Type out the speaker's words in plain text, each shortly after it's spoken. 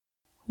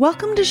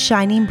Welcome to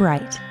Shining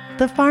Bright,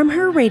 the Farm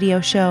Her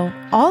radio show,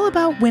 all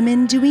about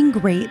women doing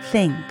great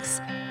things.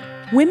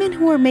 Women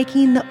who are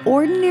making the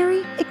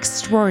ordinary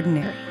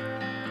extraordinary.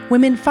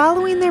 Women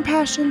following their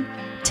passion,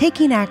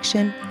 taking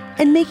action,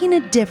 and making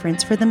a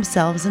difference for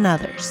themselves and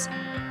others.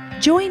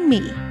 Join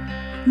me,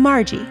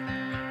 Margie,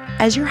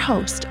 as your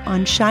host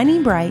on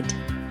Shining Bright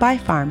by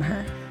Farm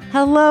Her.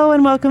 Hello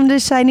and welcome to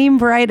Shining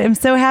Bright. I'm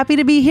so happy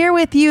to be here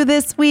with you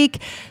this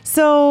week.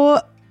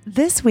 So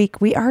this week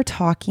we are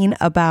talking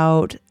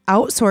about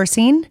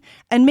outsourcing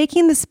and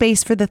making the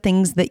space for the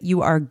things that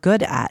you are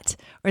good at,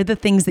 or the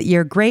things that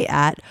you're great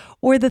at,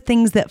 or the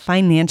things that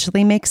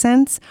financially make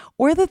sense,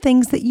 or the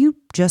things that you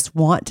just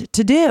want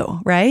to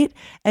do, right?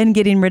 And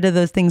getting rid of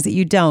those things that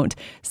you don't.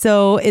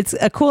 So it's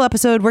a cool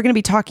episode. We're going to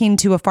be talking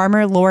to a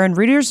farmer, Lauren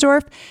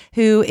Rudersdorf,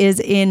 who is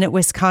in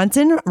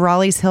Wisconsin,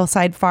 Raleigh's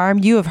Hillside Farm.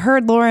 You have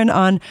heard Lauren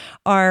on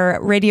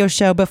our radio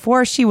show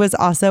before. She was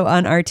also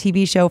on our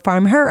TV show,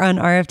 Farm Her, on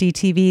RFD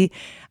TV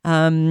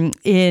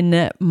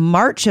in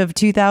March of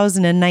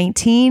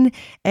 2019,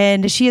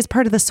 and she is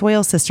part of the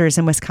Soil Sisters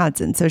in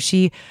Wisconsin. So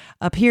she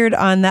appeared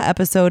on that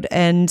episode,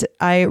 and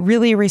I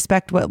really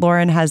respect what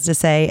Lauren has to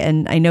say,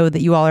 and I know that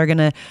you all are going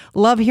to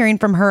love hearing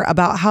from her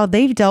about how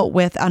they've dealt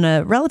with, on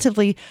a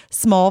relatively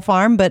small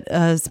farm, but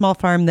a small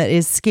farm that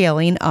is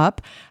scaling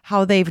up,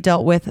 how they've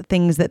dealt with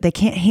things that they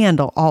can't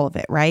handle all of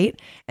it,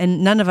 right?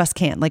 And none of us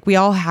can. Like, we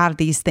all have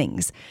these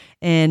things,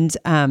 and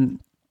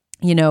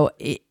you know,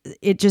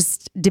 it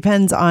just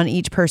depends on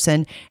each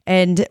person.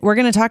 And we're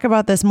going to talk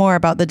about this more,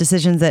 about the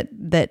decisions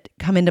that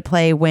come into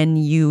play when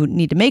you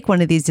need to make one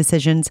of these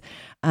decisions.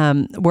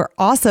 We're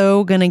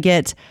also going to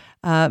get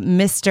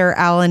Mr.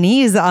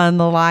 Alanese on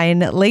the line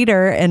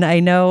later. And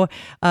I know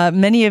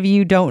many of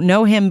you don't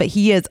know him, but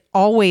he is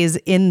always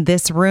in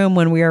this room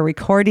when we are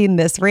recording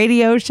this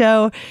radio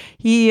show.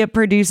 He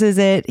produces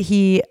it.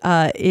 He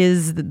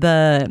is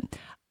the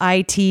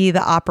IT,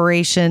 the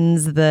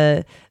operations,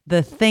 the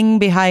thing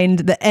behind,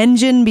 the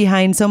engine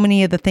behind so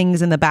many of the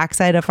things in the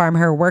backside of Farm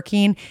Her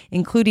working,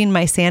 including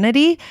my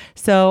sanity.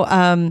 So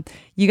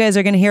you guys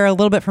are going to hear a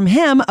little bit from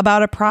him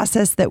about a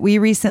process that we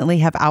recently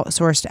have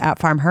outsourced at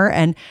Farm Her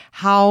and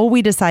how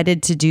we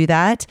decided to do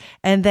that.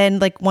 And then,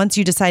 like, once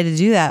you decide to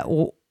do that,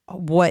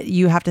 what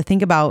you have to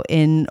think about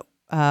in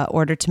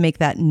order to make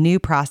that new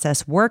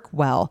process work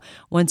well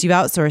once you've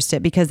outsourced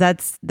it, because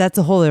that's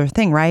a whole other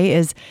thing, right?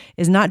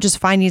 Is not just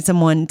finding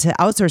someone to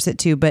outsource it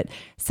to, but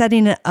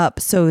setting it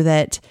up so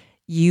that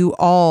you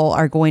all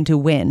are going to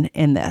win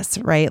in this,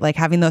 right? Like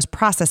having those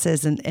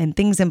processes and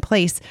things in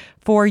place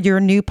for your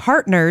new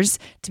partners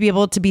to be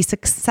able to be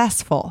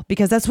successful,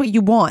 because that's what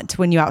you want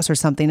when you outsource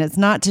something. It's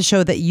not to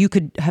show that you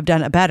could have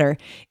done it better.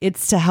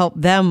 It's to help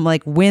them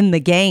like win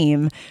the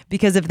game,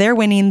 because if they're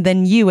winning,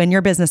 then you and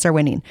your business are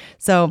winning.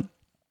 So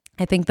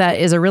I think that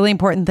is a really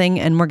important thing,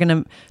 and we're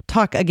going to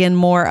talk again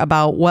more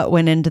about what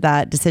went into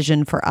that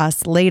decision for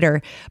us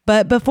later.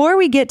 But before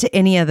we get to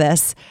any of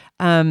this,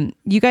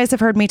 you guys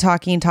have heard me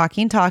talking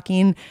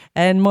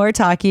and more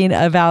talking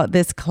about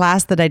this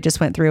class that I just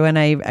went through. And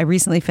I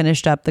recently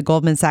finished up the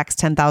Goldman Sachs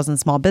 10,000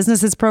 Small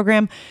Businesses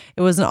program.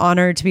 It was an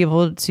honor to be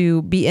able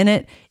to be in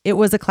it. It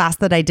was a class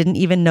that I didn't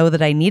even know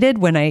that I needed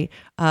when I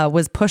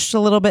was pushed a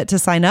little bit to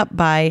sign up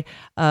by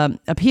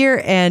up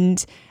here.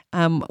 And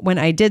when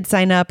I did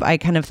sign up, I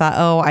kind of thought,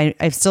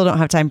 I still don't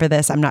have time for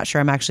this. I'm not sure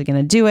I'm actually going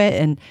to do it.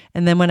 And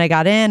then when I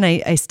got in,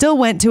 I still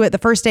went to it the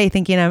first day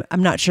thinking,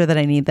 I'm not sure that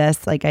I need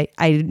this. Like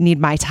I need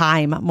my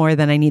time more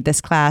than I need this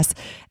class.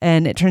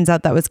 And it turns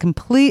out that was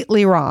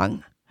completely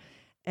wrong.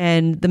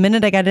 And the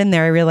minute I got in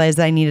there, I realized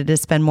that I needed to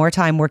spend more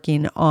time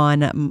working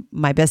on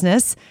my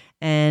business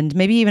and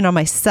maybe even on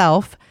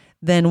myself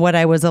than what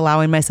I was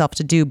allowing myself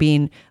to do,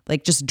 being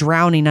like just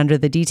drowning under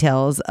the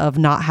details of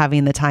not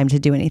having the time to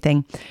do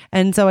anything.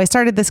 And so I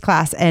started this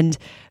class, and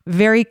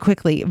very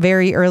quickly,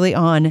 very early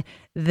on,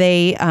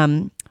 they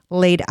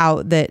laid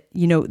out that,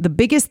 you know, the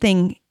biggest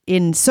thing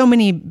in so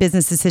many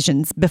business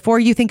decisions, before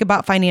you think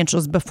about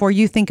financials, before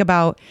you think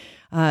about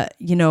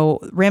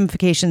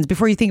ramifications,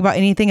 before you think about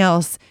anything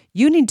else,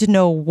 you need to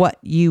know what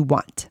you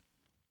want.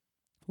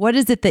 What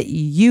is it that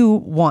you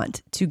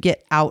want to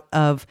get out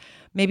of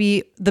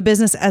maybe the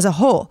business as a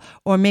whole,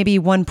 or maybe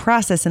one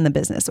process in the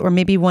business, or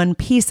maybe one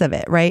piece of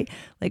it, right?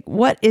 Like,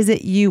 what is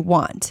it you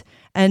want?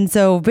 And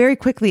so very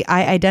quickly,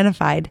 I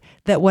identified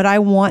that what I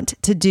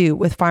want to do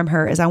with Farm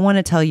Her is I want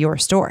to tell your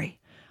story.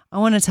 I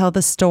want to tell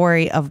the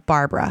story of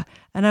Barbara,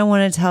 and I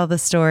want to tell the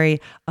story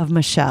of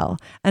Michelle,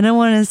 and I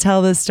want to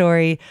tell the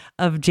story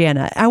of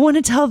Jana. I want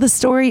to tell the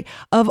story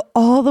of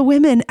all the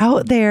women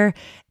out there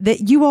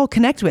that you all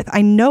connect with.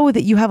 I know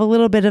that you have a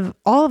little bit of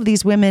all of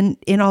these women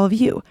in all of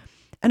you.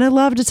 And I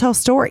love to tell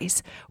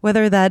stories,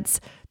 whether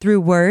that's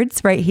through words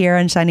right here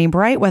on Shining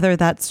Bright, whether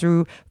that's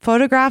through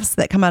photographs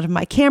that come out of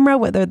my camera,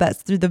 whether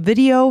that's through the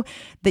video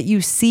that you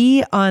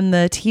see on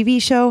the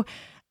TV show.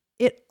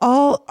 It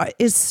all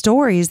is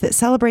stories that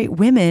celebrate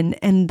women.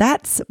 And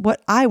that's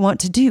what I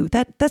want to do.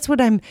 That's what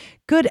I'm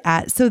good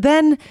at. So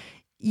then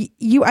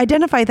you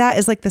identify that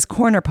as like this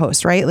corner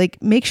post, right? Like,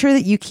 make sure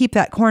that you keep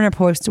that corner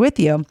post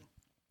with you.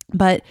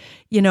 But,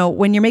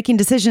 when you're making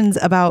decisions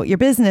about your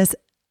business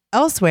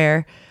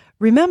elsewhere,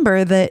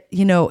 remember that,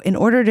 in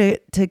order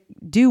to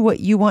do what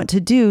you want to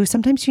do,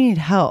 sometimes you need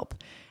help.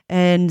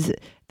 And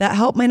that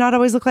help might not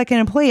always look like an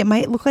employee. It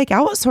might look like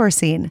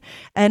outsourcing.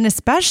 And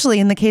especially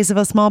in the case of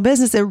a small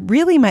business, it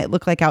really might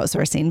look like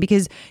outsourcing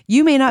because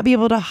you may not be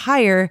able to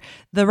hire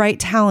the right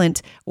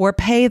talent or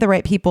pay the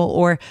right people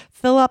or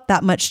fill up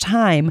that much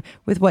time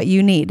with what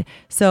you need.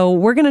 So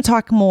we're going to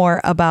talk more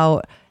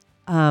about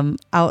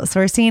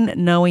outsourcing,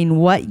 knowing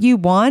what you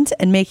want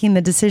and making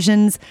the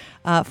decisions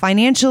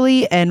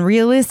financially and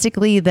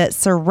realistically that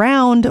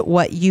surround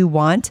what you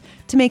want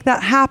to make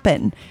that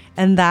happen.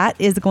 And that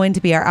is going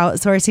to be our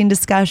outsourcing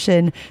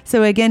discussion.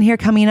 So again, here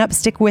coming up,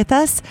 stick with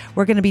us.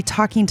 We're going to be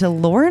talking to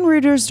Lauren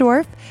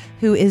Rudersdorf,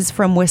 who is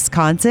from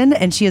Wisconsin,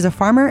 and she is a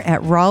farmer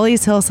at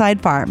Raleigh's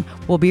Hillside Farm.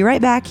 We'll be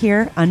right back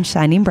here on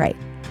Shining Bright.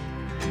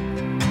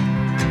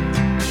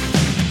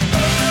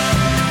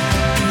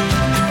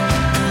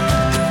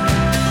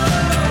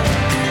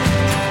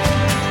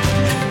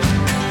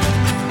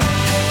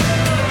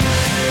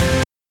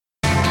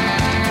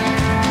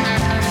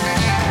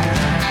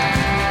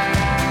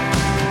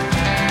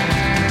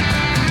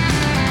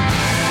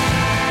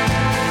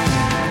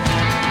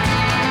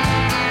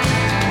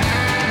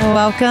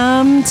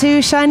 Welcome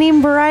to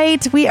Shining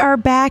Bright. We are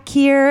back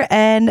here.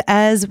 And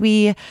as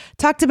we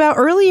talked about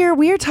earlier,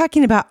 we are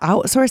talking about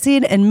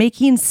outsourcing and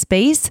making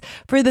space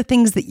for the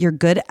things that you're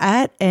good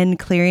at and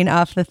clearing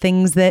off the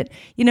things that,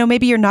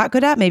 maybe you're not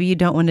good at, maybe you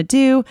don't want to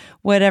do,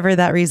 whatever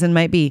that reason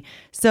might be.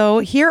 So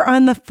here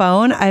on the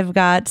phone, I've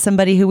got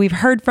somebody who we've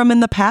heard from in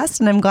the past,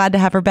 and I'm glad to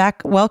have her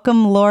back.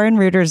 Welcome, Lauren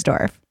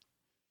Rudersdorf.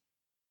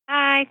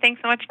 Hi, thanks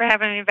so much for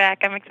having me back.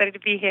 I'm excited to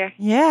be here.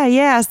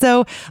 Yeah.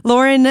 So,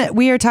 Lauren,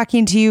 we are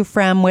talking to you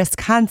from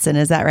Wisconsin.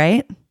 Is that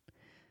right?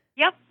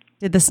 Yep.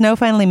 Did the snow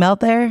finally melt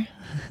there?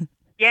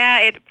 Yeah,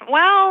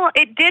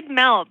 it did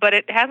melt, but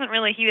it hasn't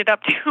really heated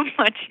up too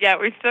much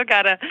yet. We've still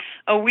got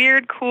a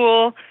weird,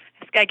 cool,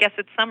 I guess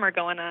it's summer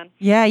going on.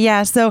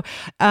 Yeah. So,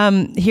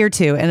 here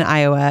too in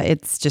Iowa,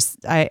 it's just,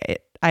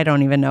 I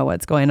don't even know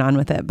what's going on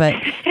with it, but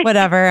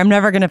whatever. I'm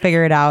never going to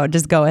figure it out.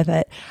 Just go with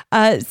it.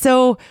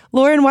 So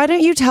Lauren, why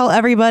don't you tell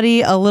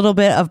everybody a little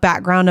bit of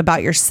background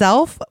about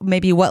yourself,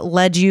 maybe what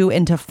led you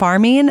into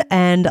farming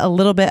and a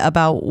little bit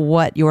about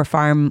what your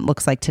farm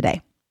looks like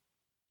today?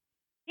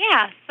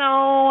 Yeah.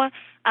 So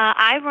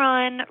I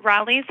run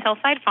Raleigh's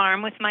Hillside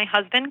Farm with my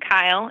husband,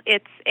 Kyle.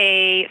 It's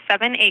a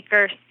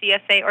 7-acre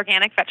CSA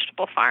organic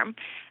vegetable farm.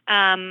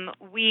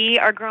 We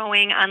are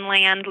growing on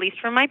land leased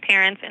from my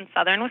parents in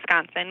southern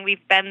Wisconsin.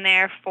 We've been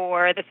there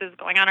this is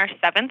going on our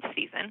 7th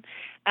season.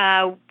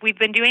 We've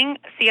been doing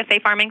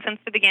CSA farming since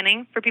the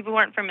beginning. For people who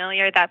aren't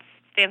familiar, that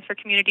stands for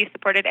Community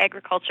Supported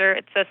Agriculture.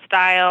 It's a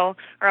style,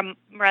 or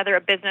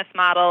a business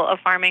model of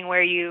farming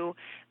where you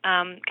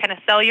kind of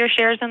sell your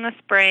shares in the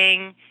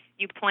spring.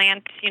 You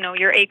plant,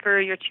 your acre,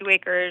 your 2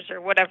 acres,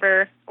 or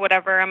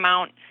whatever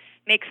amount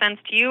makes sense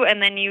to you, and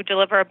then you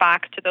deliver a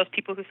box to those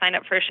people who sign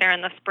up for a share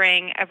in the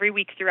spring every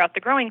week throughout the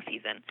growing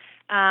season.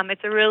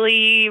 It's a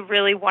really,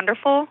 really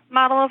wonderful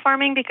model of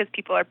farming because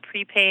people are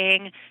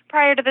prepaying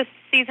prior to this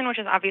season, which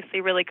is obviously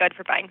really good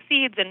for buying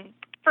seeds and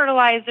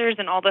fertilizers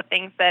and all the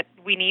things that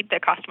we need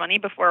that cost money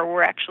before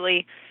we're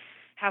actually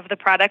have the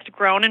product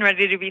grown and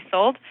ready to be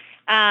sold.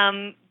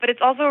 But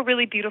it's also a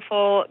really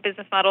beautiful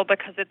business model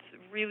because it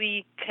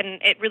really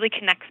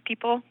connects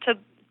people to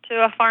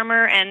a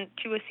farmer and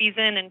to a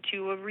season and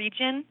to a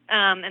region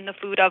and the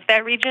food of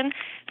that region.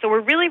 So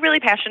we're really, really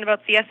passionate about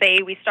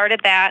CSA. We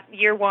started that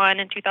year 1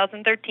 in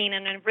 2013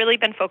 and have really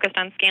been focused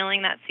on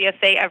scaling that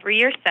CSA every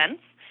year since.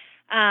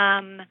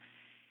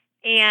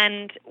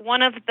 And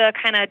one of the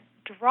kind of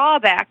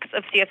drawbacks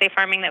of CSA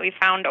farming that we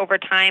found over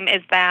time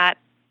is that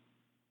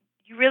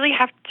you really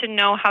have to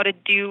know how to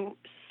do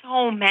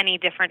so many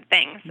different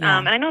things. Yeah.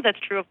 And I know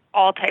that's true of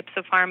all types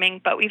of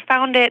farming, but we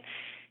found it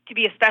to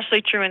be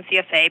especially true in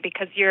CSA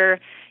because you're,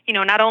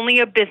 not only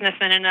a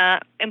businessman and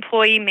a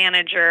employee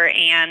manager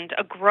and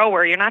a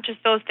grower. You're not just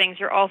those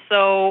things. You're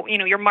also,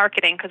 you're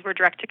marketing because we're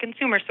direct to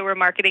consumer, so we're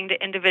marketing to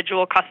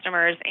individual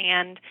customers.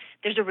 And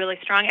there's a really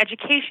strong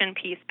education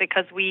piece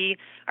because we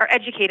are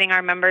educating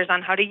our members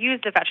on how to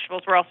use the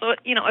vegetables. We're also,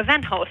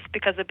 event hosts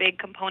because a big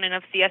component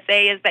of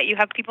CSA is that you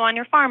have people on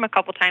your farm a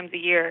couple times a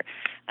year.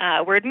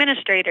 We're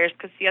administrators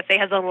because CSA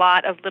has a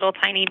lot of little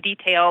tiny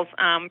details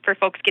for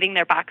folks getting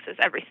their boxes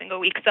every single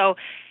week. So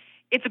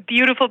it's a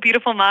beautiful,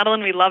 beautiful model,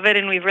 and we love it,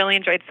 and we've really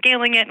enjoyed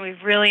scaling it, and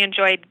we've really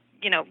enjoyed,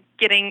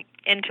 getting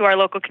into our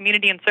local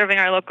community and serving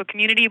our local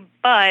community,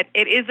 but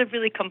it is a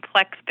really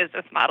complex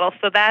business model.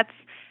 So that's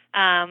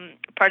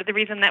part of the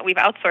reason that we've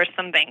outsourced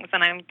some things,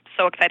 and I'm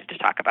so excited to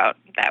talk about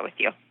that with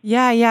you.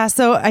 Yeah.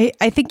 So I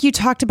think you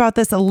talked about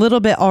this a little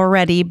bit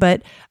already,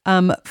 but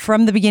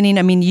from the beginning,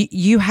 I mean,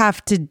 you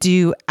have to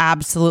do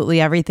absolutely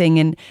everything,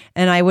 and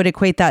I would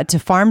equate that to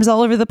farms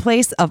all over the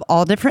place of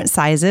all different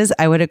sizes.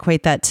 I would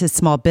equate that to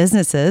small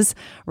businesses,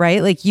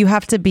 right? Like you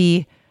have to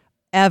be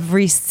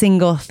every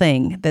single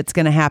thing that's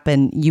going to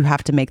happen. You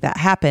have to make that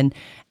happen,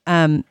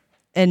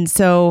 and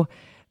so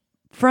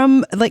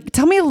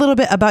tell me a little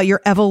bit about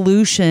your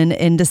evolution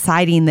in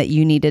deciding that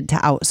you needed to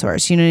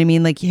outsource. You know what I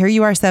mean? Like here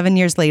you are 7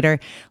 years later,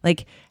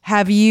 like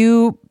have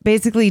you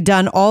basically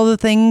done all the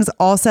things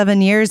all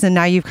 7 years and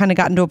now you've kind of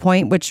gotten to a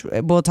point, which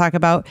we'll talk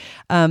about.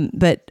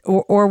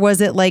 Or was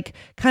it like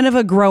kind of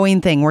a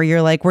growing thing where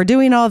you're like, we're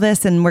doing all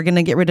this and we're going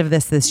to get rid of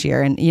this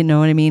year. And you know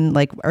what I mean?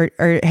 Like, or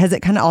has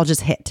it kind of all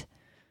just hit?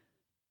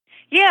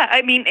 Yeah,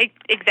 I mean,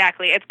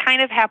 exactly. It's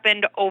kind of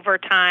happened over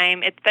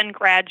time. It's been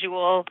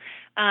gradual.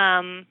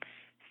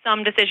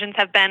 Some decisions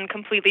have been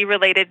completely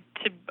related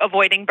to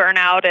avoiding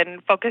burnout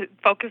and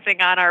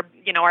focusing on our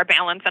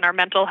balance and our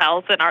mental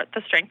health and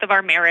the strength of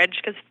our marriage,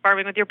 because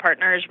farming with your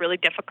partner is really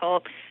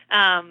difficult.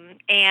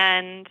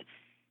 And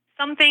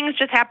some things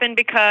just happened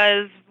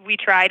because we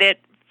tried it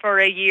for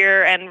a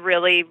year and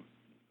really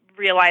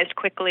realized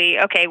quickly,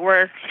 okay,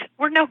 we're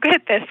no good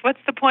at this.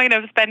 What's the point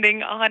of spending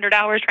 100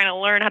 hours trying to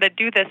learn how to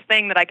do this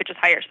thing that I could just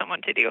hire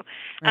someone to do?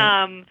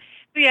 Right.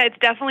 So yeah, it's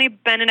definitely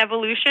been an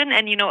evolution,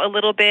 and a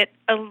little bit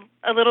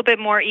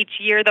more each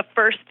year. The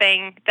first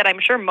thing that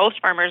I'm sure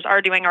most farmers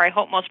are doing, or I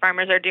hope most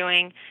farmers are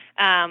doing,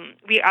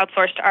 we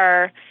outsourced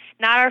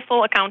not our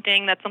full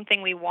accounting. That's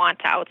something we want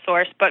to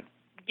outsource, but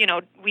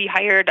we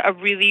hired a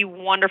really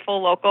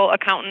wonderful local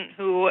accountant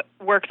who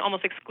works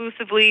almost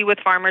exclusively with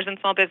farmers and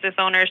small business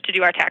owners to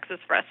do our taxes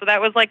for us. So that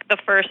was like the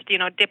first,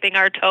 dipping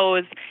our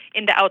toes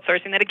into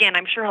outsourcing that, again,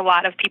 I'm sure a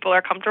lot of people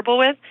are comfortable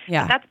with.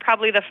 Yeah. That's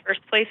probably the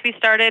first place we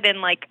started in,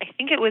 I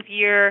think it was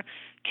year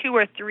 2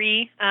 or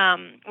 3.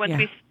 Once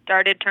we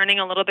started turning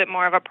a little bit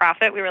more of a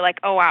profit, we were like,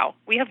 oh, wow,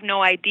 we have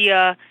no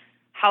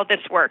how this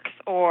works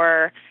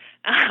or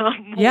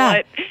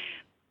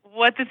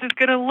what this is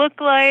going to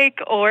look like,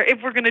 or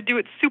if we're going to do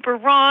it super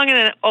wrong and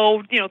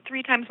then,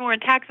 3 times more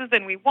in taxes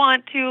than we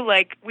want to.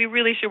 We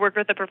really should work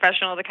with a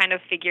professional to kind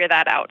of figure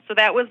that out. So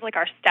that was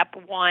our step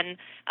 1.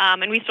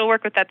 And we still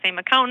work with that same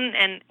accountant,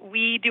 and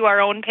we do our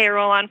own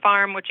payroll on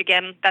farm, which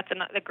again, that's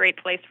a great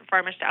place for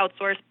farmers to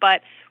outsource. But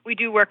we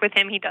do work with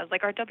him. He does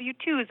our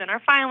W-2s and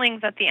our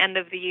filings at the end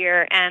of the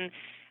year. And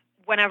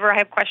whenever I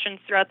have questions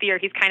throughout the year,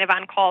 he's kind of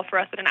on call for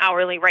us at an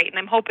hourly rate. And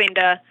I'm hoping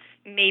to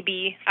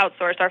maybe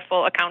outsource our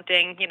full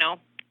accounting,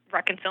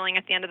 reconciling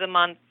at the end of the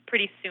month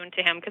pretty soon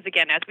to him. Because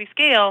again, as we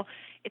scale,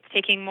 it's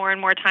taking more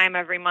and more time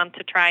every month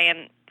to try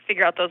and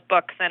figure out those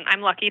books. And I'm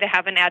lucky to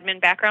have an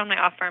admin background.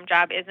 My off-farm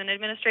job is in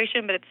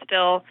administration, but it's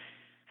still,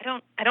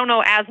 I don't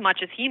know as much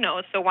as he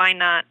knows. So why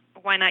not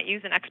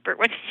use an expert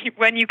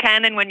when you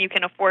can and when you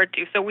can afford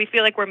to? So we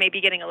feel like we're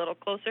maybe getting a little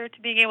closer to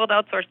being able to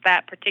outsource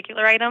that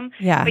particular item.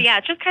 Yeah. But yeah,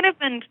 it's just kind of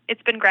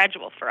been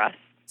gradual for us.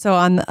 So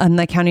on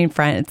the accounting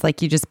front, it's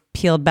like you just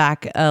peeled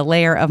back a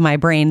layer of my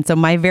brain. So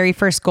my very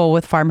first goal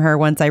with Farm Her,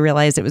 once I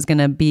realized it was going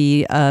to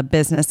be a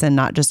business and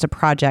not just a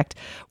project,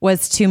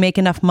 was to make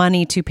enough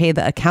money to pay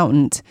the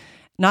accountant,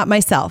 not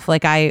myself.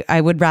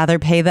 I would rather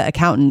pay the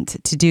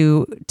accountant to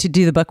do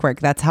the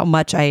bookwork. That's how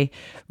much I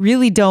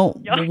really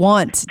don't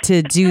want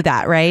to do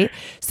that, right?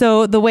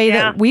 So the way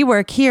that we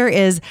work here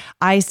is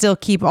I still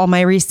keep all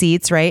my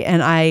receipts, right?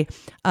 And I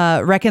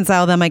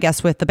reconcile them, I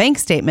guess, with the bank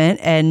statement,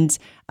 and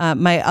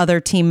my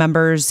other team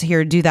members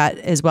here do that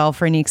as well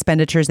for any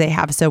expenditures they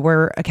have. So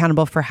we're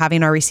accountable for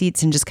having our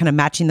receipts and just kind of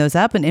matching those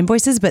up and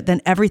invoices, but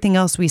then everything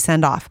else we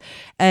send off.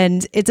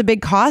 And it's a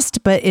big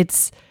cost, but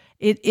it's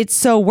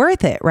so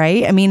worth it,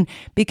 right? I mean,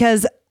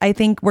 because I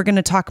think we're going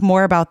to talk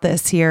more about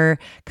this here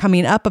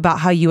coming up about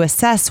how you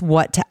assess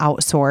what to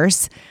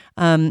outsource,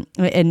 and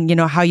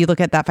how you look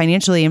at that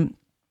financially.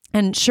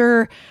 And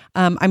sure,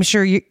 I'm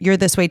sure you're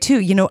this way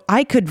too.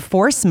 I could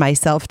force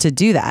myself to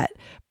do that,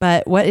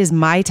 but what is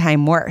my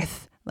time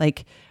worth?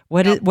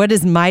 What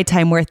is my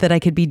time worth that I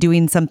could be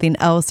doing something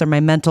else, or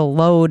my mental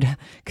load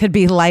could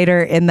be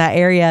lighter in that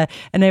area?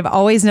 And I've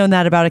always known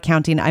that about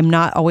accounting. I'm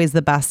not always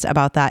the best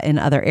about that in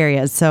other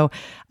areas. So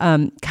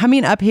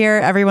coming up here,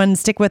 everyone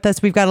stick with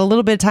us. We've got a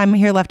little bit of time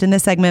here left in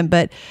this segment,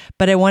 but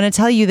I want to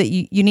tell you that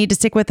you need to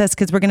stick with us,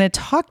 because we're going to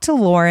talk to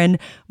Lauren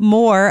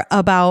more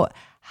about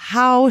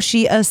how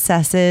she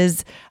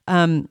assesses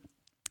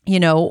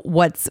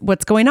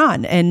what's going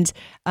on, and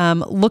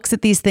looks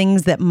at these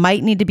things that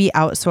might need to be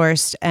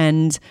outsourced.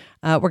 And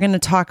we're going to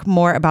talk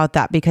more about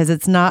that, because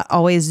it's not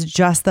always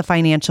just the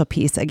financial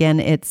piece. Again,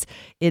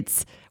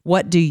 it's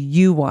what do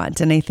you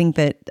want? And I think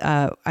that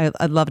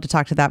I'd love to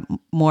talk to that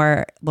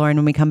more, Lauren,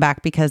 when we come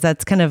back, because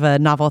that's kind of a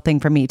novel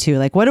thing for me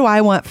too. What do I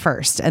want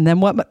first? And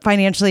then what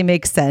financially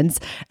makes sense?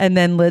 And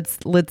then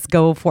let's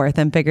go forth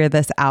and figure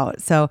this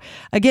out. So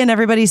again,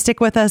 everybody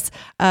stick with us.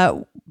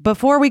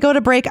 Before we go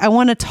to break, I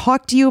want to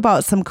talk to you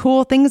about some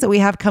cool things that we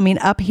have coming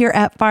up here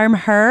at Farm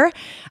Her.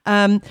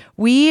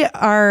 We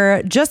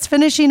are just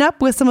finishing up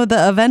with some of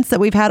the events that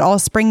we've had all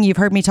spring. You've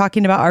heard me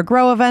talking about our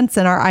Grow events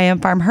and our I Am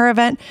Farm Her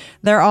event.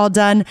 They're all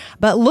done. on.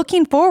 But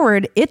looking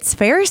forward, it's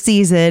fair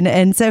season.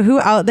 And so who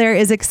out there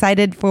is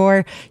excited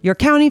for your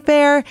county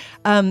fair?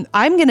 I'm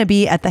going to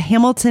be at the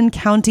Hamilton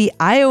County,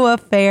 Iowa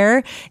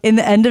Fair in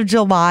the end of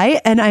July.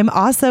 And I'm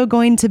also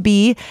going to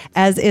be,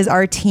 as is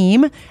our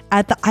team,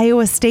 at the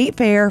Iowa State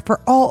Fair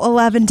for all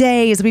 11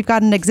 days. We've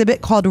got an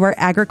exhibit called Where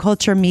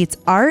Agriculture Meets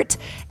Art,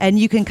 and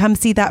you can come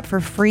see that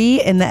for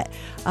free in the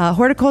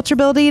horticulture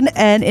building,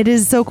 and it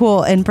is so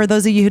cool. And for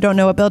those of you who don't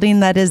know what building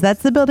that is,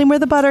 that's the building where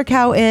the butter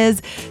cow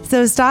is.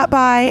 So stop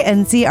by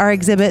and see our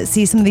exhibit,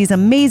 see some of these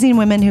amazing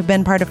women who've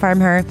been part of Farm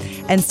Her,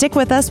 and stick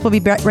with us. We'll be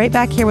right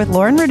back here with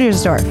Lauren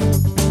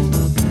Rudersdorf.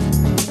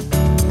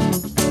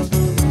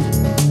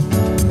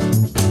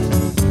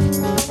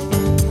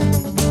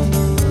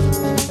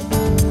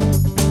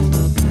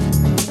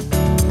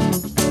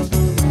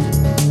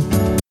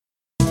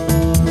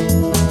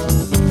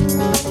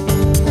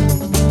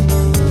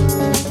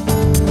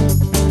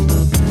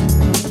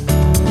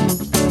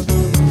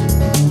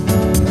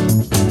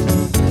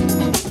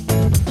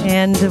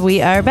 And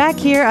we are back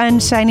here on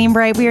Shining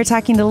Bright. We are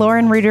talking to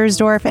Lauren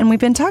Rudersdorf, and we've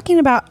been talking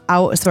about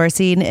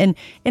outsourcing. And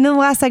in the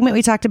last segment,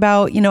 we talked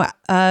about,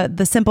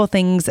 the simple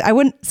things. I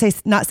wouldn't say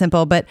not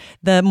simple, but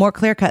the more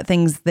clear-cut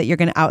things that you're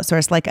going to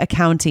outsource, like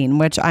accounting,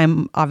 which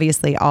I'm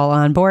obviously all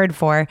on board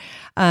for.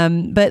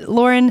 But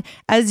Lauren,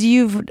 as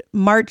you've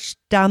marched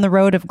down the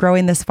road of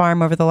growing this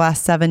farm over the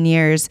last 7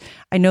 years,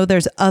 I know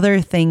there's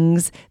other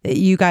things that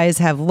you guys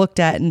have looked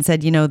at and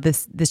said,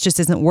 this just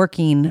isn't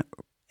working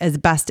as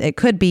best it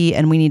could be,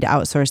 and we need to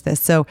outsource this.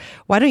 So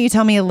why don't you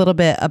tell me a little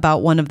bit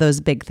about one of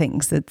those big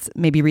things that's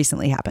maybe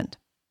recently happened?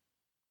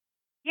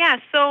 Yeah,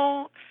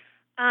 so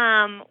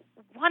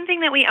one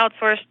thing that we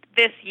outsourced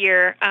this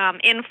year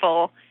in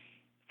full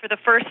for the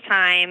first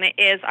time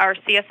is our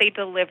CSA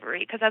delivery.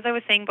 Because as I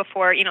was saying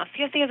before,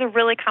 CSA is a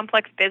really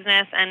complex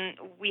business, and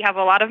we have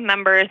a lot of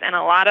members and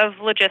a lot of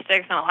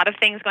logistics and a lot of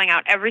things going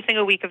out every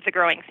single week of the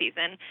growing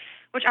season,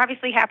 which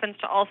obviously happens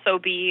to also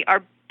be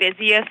our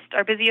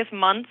busiest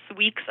months,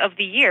 weeks of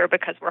the year,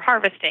 because we're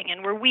harvesting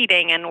and we're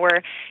weeding and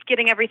we're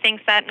getting everything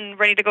set and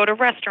ready to go to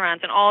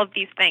restaurants and all of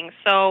these things.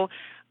 So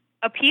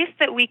a piece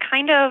that we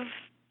kind of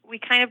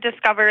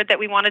discovered that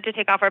we wanted to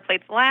take off our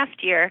plates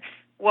last year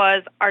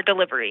was our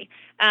delivery.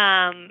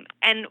 And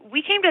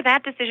we came to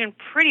that decision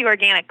pretty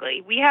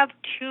organically. We have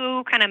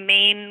two kind of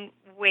main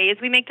ways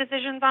we make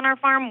decisions on our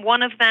farm.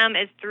 One of them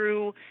is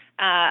through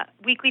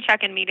weekly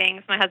check-in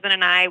meetings. My husband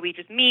and I, we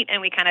just meet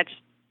and we kind of just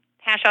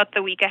hash out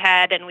the week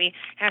ahead, and we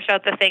hash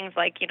out the things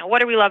like,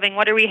 what are we loving,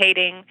 what are we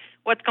hating,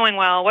 what's going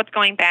well, what's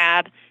going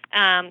bad.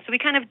 So we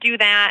kind of do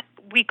that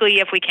weekly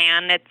if we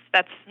can.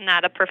 That's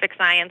not a perfect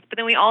science. But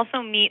then we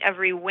also meet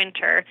every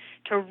winter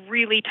to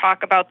really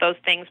talk about those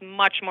things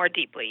much more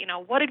deeply.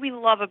 What did we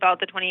love about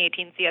the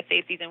 2018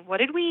 CSA season? What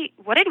did we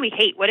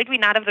hate? What did we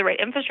not have the right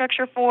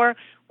infrastructure for?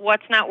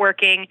 What's not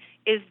working?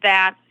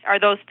 Are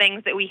those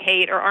things that we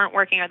hate or aren't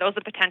working? Are those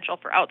a potential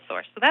for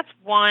outsource? So that's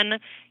one,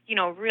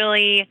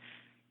 really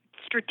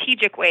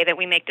strategic way that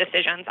we make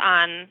decisions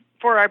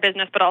for our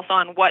business, but also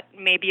on what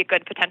may be a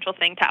good potential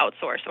thing to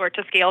outsource or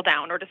to scale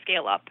down or to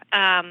scale up.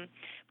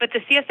 But the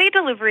CSA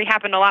delivery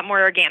happened a lot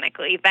more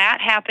organically. That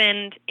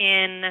happened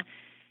in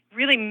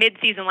really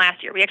mid-season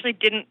last year. We actually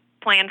didn't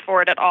plan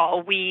for it at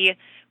all. We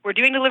were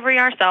doing delivery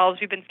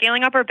ourselves. We've been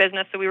scaling up our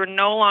business, so we were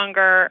no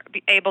longer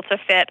able to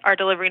fit our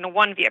delivery into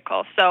one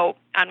vehicle. So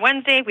on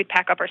Wednesday, we'd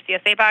pack up our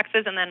CSA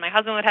boxes, and then my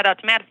husband would head out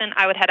to Madison.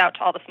 I would head out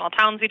to all the small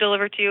towns we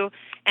deliver to,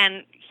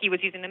 and he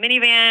was using the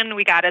minivan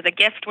we got as a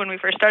gift when we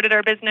first started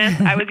our business.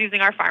 I was using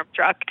our farm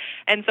truck.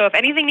 And so if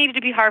anything needed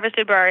to be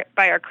harvested by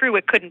our crew,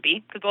 it couldn't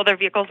be because both our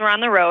vehicles were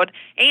on the road,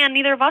 and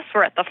neither of us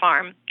were at the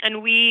farm.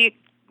 And we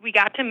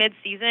got to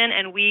mid-season,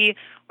 and we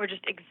were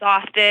just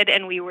exhausted,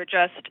 and we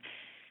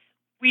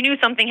knew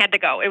something had to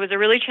go. It was a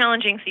really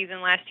challenging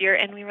season last year,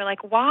 and we were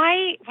like,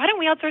 why don't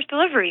we outsource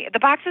delivery? The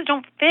boxes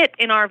don't fit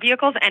in our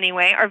vehicles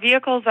anyway. Our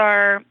vehicles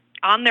are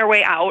on their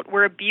way out.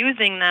 We're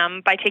abusing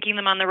them by taking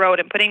them on the road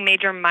and putting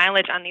major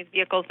mileage on these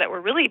vehicles that were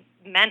really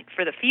meant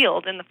for the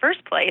field in the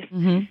first place.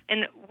 Mm-hmm.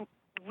 And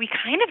we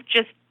kind of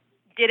just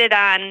did it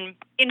on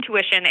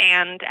intuition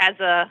and as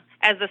a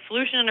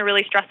solution in a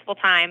really stressful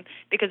time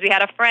because we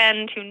had a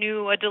friend who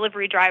knew a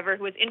delivery driver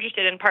who was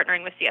interested in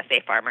partnering with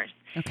CSA farmers.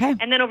 Okay.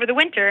 And then over the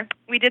winter,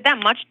 we did that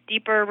much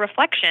deeper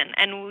reflection,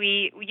 and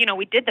we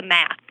did the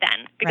math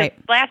then because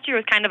right. Last year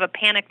was kind of a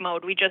panic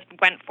mode. We just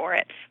went for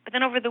it. But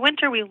then over the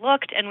winter, we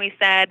looked and we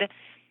said,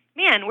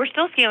 man, we're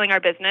still scaling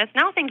our business.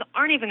 Now things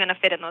aren't even going to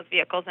fit in those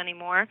vehicles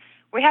anymore.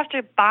 We have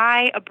to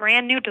buy a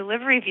brand new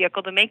delivery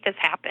vehicle to make this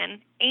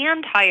happen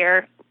and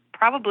hire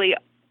probably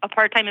a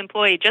part-time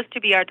employee just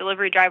to be our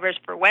delivery drivers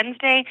for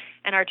Wednesday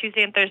and our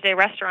Tuesday and Thursday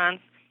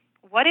restaurants.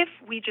 What if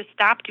we just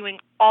stopped doing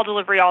all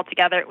delivery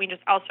altogether? We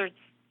just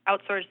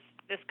outsource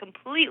this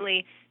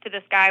completely to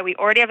this guy we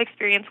already have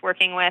experience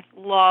working with,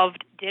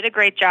 loved, did a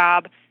great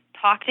job,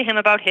 talked to him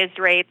about his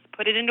rates,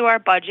 put it into our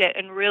budget,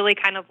 and really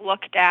kind of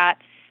looked at,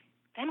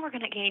 then we're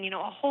going to gain,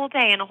 a whole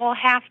day and a whole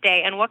half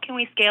day, and what can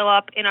we scale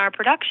up in our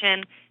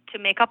production to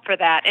make up for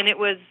that? And it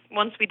was,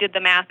 once we did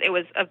the math, it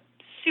was a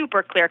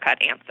super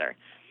clear-cut answer.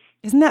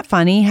 Isn't that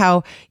funny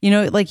how,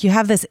 like you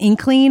have this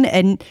inkling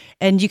and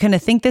you kind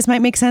of think this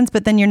might make sense,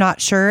 but then you're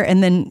not sure.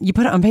 And then you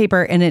put it on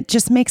paper and it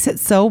just makes it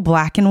so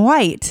black and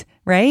white,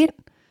 right?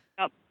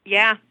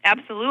 Yeah,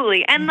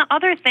 absolutely. And the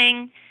other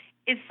thing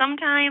is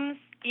sometimes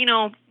you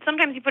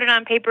put it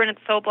on paper and it's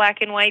so black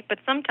and white, but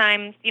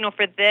sometimes,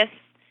 for this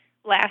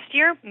last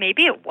year,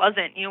 maybe it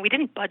wasn't. We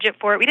didn't budget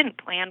for it. We didn't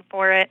plan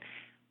for it.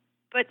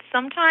 But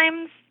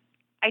sometimes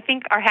I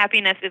think our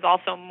happiness is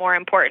also more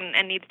important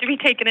and needs to be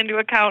taken into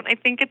account. I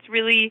think it's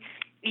really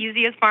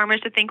easy as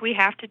farmers to think we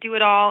have to do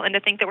it all and to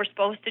think that we're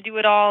supposed to do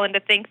it all and to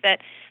think that,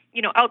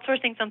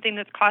 outsourcing something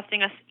that's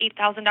costing us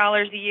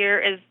 $8,000 a year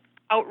is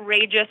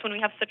outrageous when we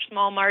have such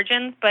small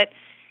margins. But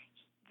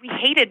we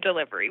hated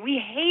delivery. We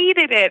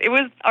hated it. It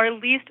was our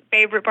least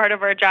favorite part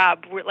of our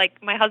job.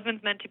 My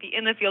husband's meant to be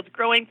in the fields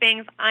growing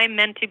things. I'm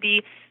meant to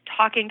be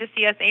talking to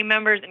CSA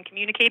members and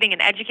communicating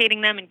and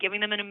educating them and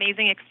giving them an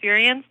amazing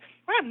experience.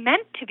 We're not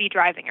meant to be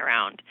driving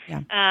around.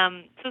 Yeah.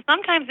 So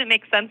sometimes it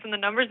makes sense in the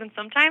numbers, and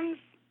sometimes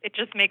it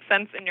just makes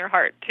sense in your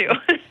heart too.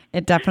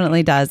 It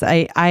definitely does.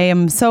 I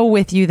am so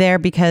with you there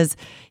because,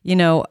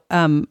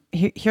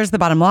 here's the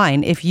bottom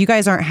line. If you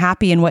guys aren't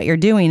happy in what you're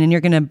doing and you're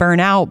going to burn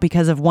out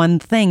because of one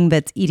thing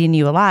that's eating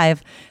you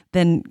alive,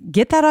 then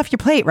get that off your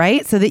plate,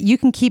 right? So that you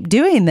can keep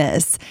doing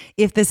this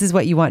if this is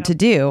what you want to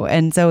do.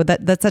 And so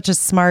that's such a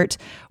smart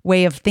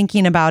way of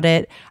thinking about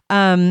it.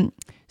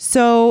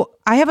 So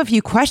I have a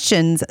few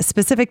questions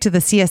specific to the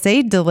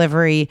CSA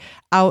delivery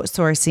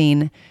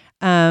outsourcing.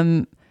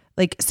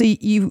 So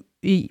you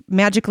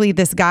magically,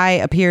 this guy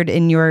appeared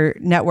in your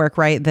network,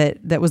 right?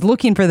 That was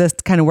looking for this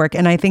kind of work.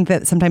 And I think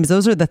that sometimes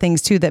those are the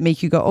things too that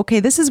make you go, okay,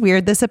 this is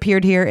weird. This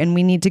appeared here and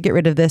we need to get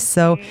rid of this.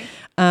 So,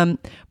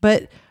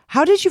 but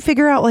how did you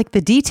figure out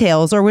the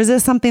details, or was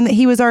this something that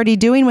he was already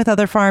doing with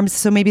other farms?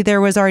 So maybe there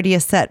was already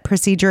a set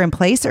procedure in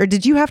place, or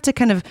did you have to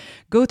kind of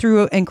go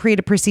through and create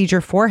a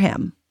procedure for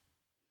him?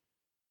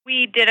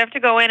 We did have to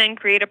go in and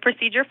create a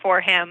procedure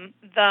for him.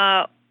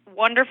 The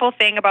wonderful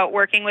thing about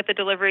working with a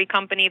delivery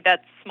company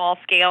that's small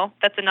scale,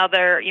 that's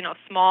another,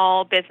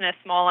 small business,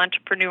 small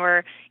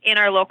entrepreneur in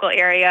our local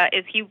area,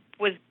 is he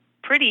was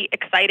pretty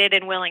excited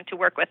and willing to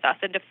work with us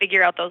and to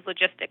figure out those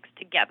logistics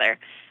together.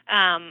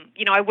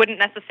 I wouldn't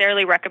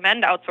necessarily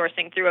recommend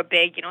outsourcing through a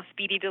big,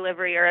 Speedy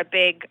Delivery or a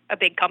big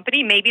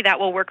company. Maybe that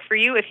will work for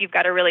you if you've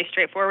got a really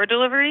straightforward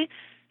delivery.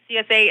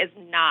 CSA is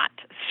not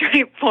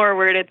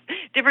straightforward. It's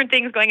different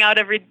things going out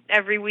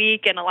every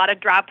week and a lot of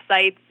drop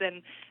sites,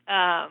 and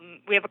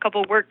we have a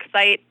couple work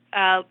site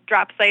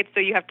drop sites, so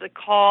you have to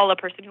call a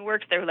person who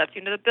works there who lets you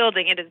into the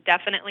building. It is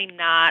definitely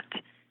not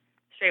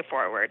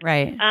straightforward.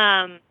 Right.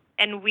 And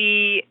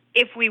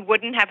if we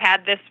wouldn't have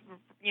had this,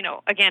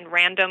 again,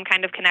 random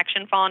kind of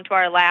connection fall into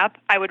our lap,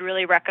 I would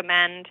really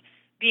recommend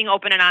being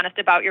open and honest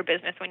about your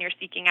business when you're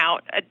seeking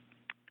out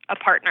a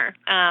partner.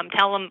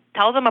 Tell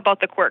them about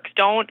the quirks.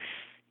 Don't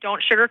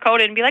sugarcoat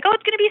it and be like, oh,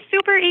 it's going to be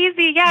super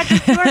easy. Yeah,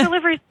 just do our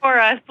deliveries for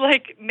us.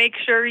 Make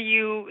sure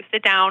you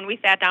sit down. We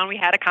sat down. We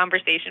had a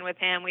conversation with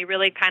him. We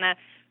really kind of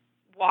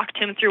walked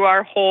him through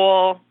our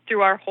whole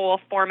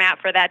format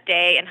for that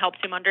day and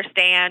helped him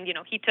understand.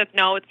 He took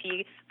notes.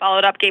 He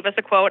followed up, gave us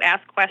a quote,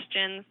 asked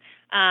questions.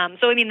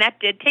 That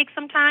did take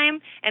some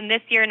time. And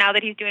this year, now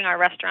that he's doing our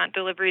restaurant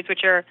deliveries,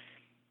 which are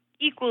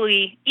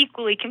equally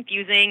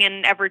confusing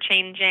and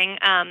ever-changing,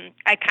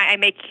 I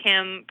make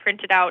him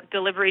printed out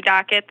delivery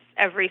dockets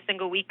every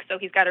single week, so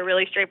he's got a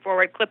really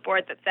straightforward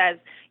clipboard that says,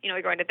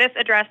 you're going to this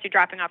address, you're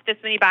dropping off this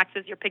many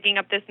boxes, you're picking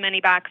up this many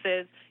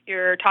boxes,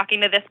 you're talking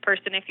to this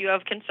person if you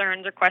have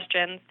concerns or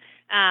questions.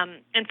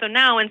 And so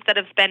now, instead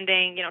of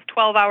spending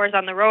 12 hours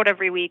on the road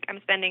every week, I'm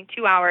spending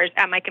 2 hours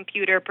at my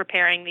computer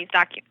preparing these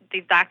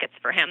dockets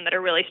for him that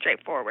are really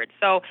straightforward.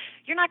 So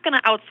you're not going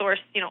to outsource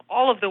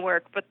all of the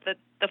work, but the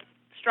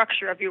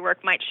structure of your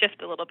work might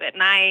shift a little bit.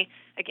 And I,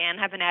 again,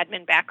 have an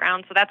admin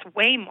background, so that's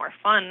way more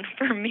fun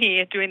for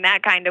me doing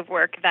that kind of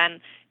work than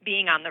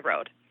being on the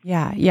road.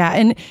 Yeah.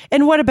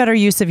 And what a better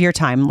use of your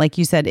time. Like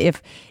you said,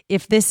 if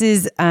this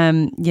is,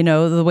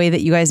 the way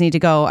that you guys need to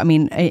go,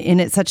 and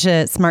it's such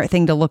a smart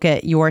thing to look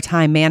at your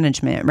time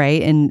management,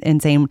 right?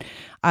 And saying,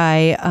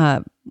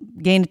 I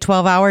gained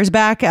 12 hours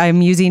back.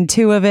 I'm using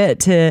 2 of it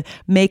to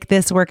make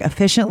this work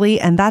efficiently,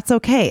 and that's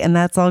okay. And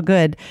that's all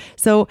good.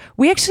 So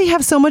we actually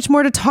have so much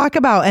more to talk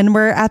about, and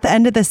we're at the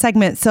end of the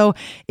segment. So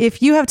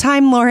if you have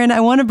time, Lauren,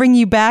 I want to bring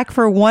you back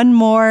for one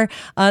more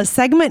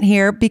segment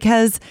here,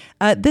 because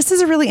this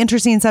is a really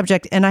interesting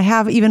subject, and I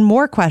have even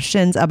more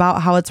questions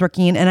about how it's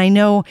working. And I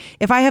know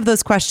if I have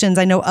those questions,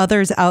 I know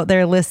others out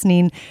there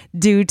listening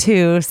do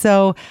too.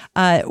 So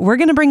we're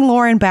going to bring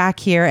Lauren back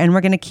here, and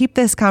we're going to keep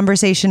this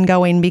conversation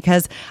going,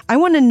 because I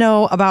want to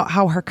know about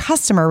how her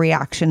customer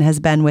reaction has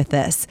been with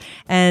this.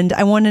 And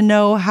I want to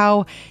know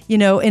how,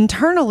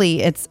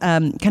 internally it's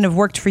kind of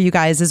worked for you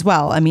guys as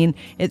well. I mean,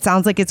 it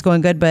sounds like it's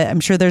going good, but I'm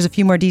sure there's a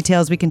few more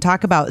details we can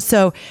talk about.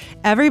 So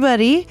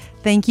everybody,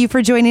 thank you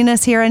for joining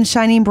us here on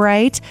Shining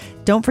Bright.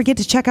 Don't forget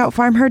to check out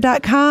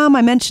farmher.com.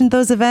 I mentioned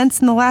those events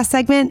in the last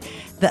segment.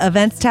 The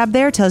events tab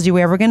there tells you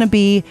where we're going to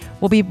be.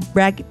 We'll be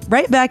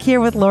right back here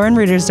with Lauren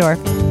Rudersdorf.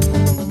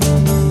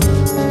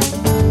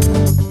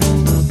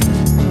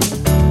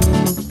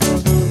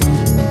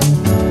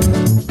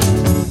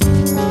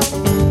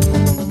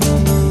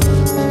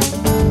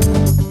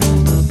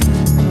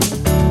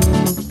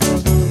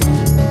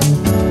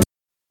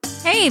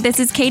 Hey,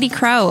 this is Katie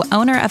Crow,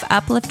 owner of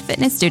Uplift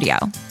Fitness Studio.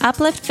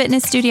 Uplift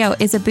Fitness Studio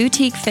is a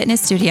boutique fitness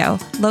studio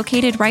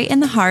located right in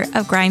the heart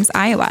of Grimes,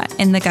 Iowa,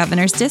 in the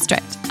Governor's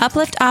District.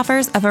 Uplift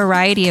offers a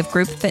variety of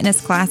group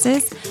fitness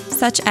classes,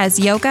 such as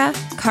yoga,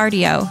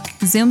 cardio,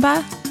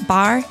 Zumba,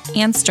 bar,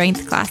 and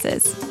strength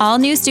classes. All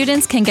new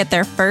students can get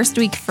their first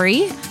week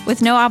free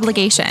with no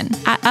obligation.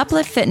 At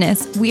Uplift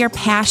Fitness, we are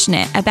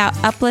passionate about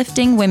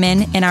uplifting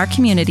women in our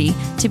community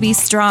to be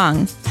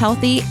strong,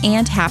 healthy,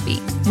 and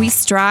happy. We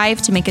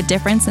strive to make a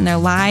difference in their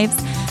lives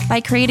by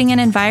creating an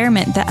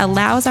environment that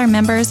allows our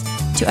members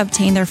to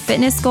obtain their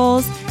fitness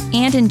goals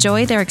and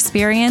enjoy their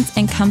experience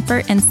in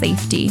comfort and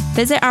safety.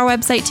 Visit our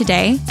website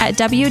today at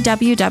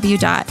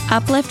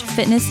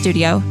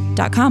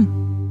www.upliftfitnessstudio.com.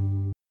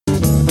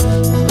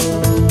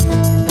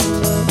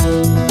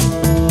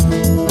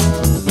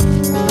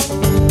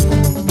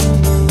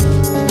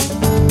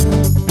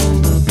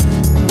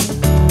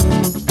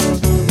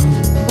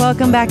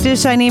 Welcome back to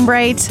Shining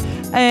Bright.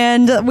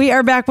 And we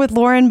are back with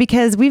Lauren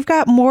because we've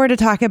got more to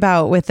talk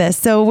about with this.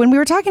 So when we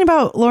were talking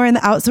about, Lauren,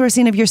 the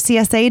outsourcing of your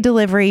CSA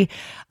delivery,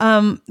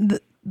 the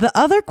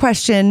other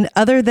question,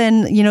 other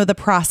than, the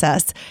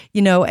process,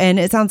 and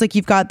it sounds like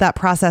you've got that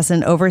process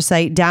and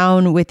oversight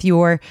down with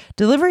your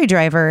delivery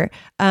driver.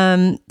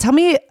 Tell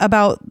me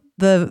about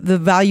the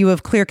value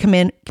of clear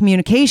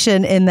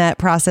communication in that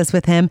process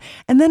with him,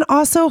 and then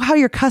also how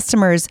your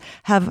customers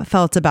have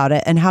felt about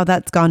it and how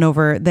that's gone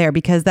over there,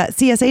 because that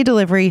CSA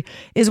delivery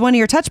is one of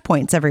your touch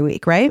points every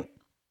week, right?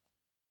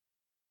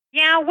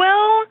 Yeah,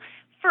 well,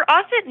 for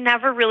us, it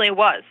never really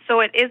was. So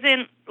it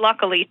isn't,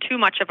 luckily, too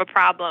much of a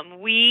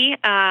problem. We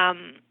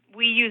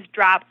use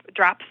drop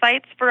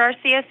sites for our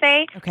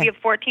CSA. Okay. We have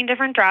 14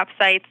 different drop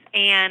sites,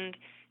 and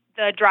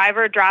the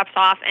driver drops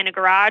off in a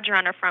garage or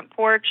on a front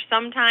porch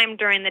sometime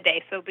during the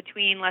day, so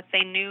between, let's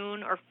say,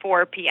 noon or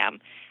 4 p.m.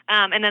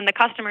 And then the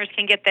customers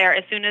can get there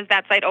as soon as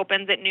that site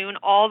opens at noon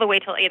all the way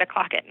till 8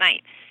 o'clock at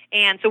night.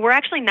 And so we're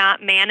actually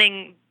not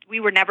manning, we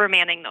were never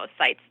manning those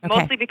sites,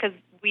 mostly because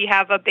we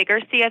have a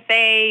bigger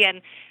CSA,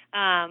 and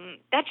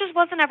that just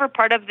wasn't ever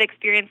part of the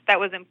experience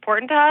that was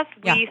important to us.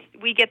 Yeah.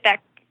 We get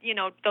that,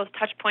 those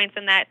touch points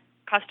and that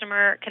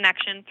customer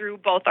connection through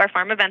both our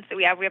farm events that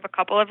we have. We have a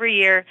couple every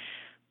year,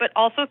 but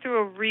also through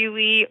a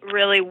really,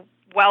 really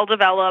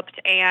well-developed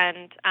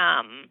and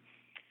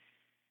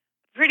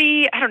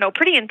pretty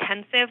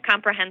intensive,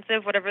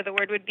 comprehensive, whatever the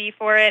word would be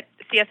for it,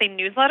 CSA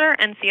newsletter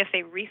and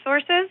CSA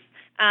resources.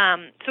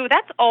 So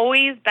that's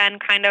always been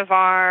kind of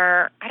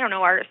our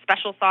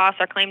special sauce,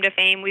 our claim to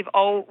fame. We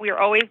are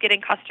always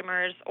getting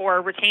customers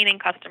or retaining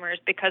customers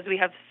because we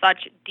have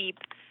such deep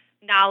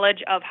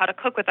knowledge of how to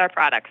cook with our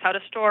products, how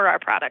to store our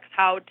products,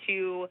 how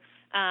to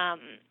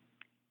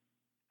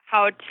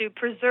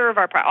preserve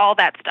our all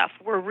that stuff.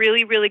 We're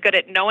really, really good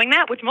at knowing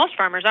that, which most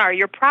farmers are.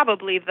 You're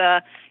probably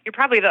the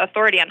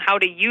authority on how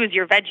to use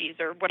your veggies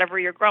or whatever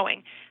you're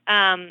growing.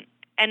 And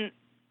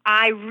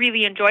I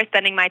really enjoy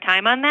spending my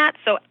time on that.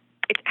 So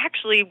it's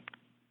actually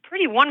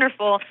pretty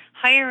wonderful.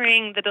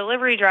 Hiring the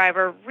delivery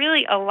driver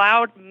really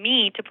allowed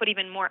me to put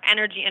even more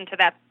energy into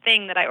that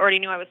thing that I already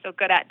knew I was so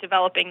good at,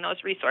 developing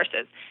those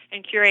resources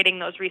and curating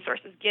those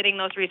resources, getting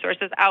those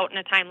resources out in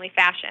a timely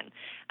fashion.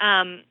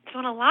 So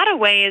in a lot of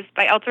ways,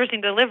 by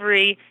outsourcing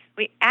delivery,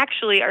 we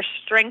actually are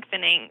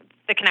strengthening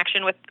the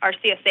connection with our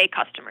CSA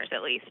customers,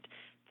 at least.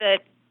 The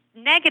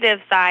negative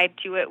side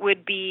to it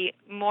would be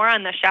more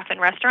on the chef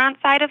and restaurant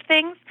side of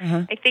things.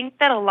 Mm-hmm. I think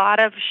that a lot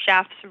of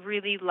chefs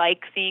really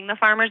like seeing the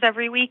farmers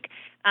every week,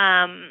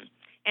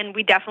 and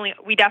we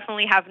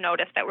definitely have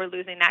noticed that we're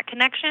losing that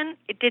connection.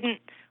 It didn't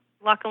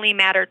luckily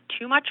matter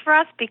too much for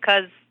us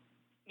because,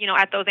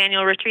 at those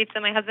annual retreats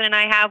that my husband and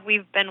I have,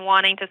 we've been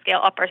wanting to scale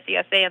up our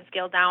CSA and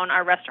scale down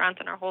our restaurants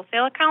and our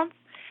wholesale accounts.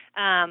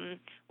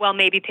 While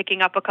maybe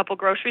picking up a couple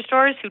grocery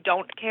stores who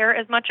don't care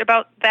as much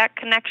about that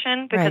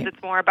connection because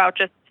It's more about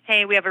just,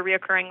 hey, we have a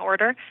reoccurring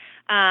order.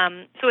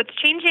 So it's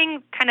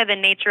changing kind of the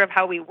nature of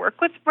how we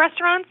work with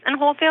restaurants and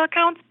wholesale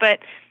accounts. But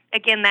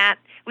again, that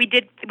we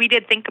did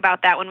think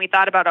about that when we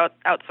thought about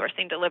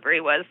outsourcing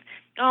delivery was,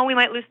 we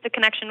might lose the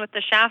connection with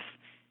the chef.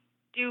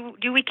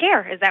 Do we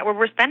care? Is that where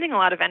we're spending a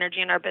lot of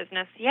energy in our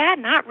business? Yeah,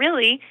 not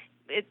really.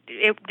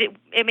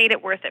 It made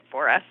it worth it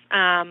for us.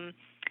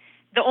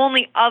 The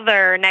only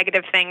other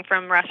negative thing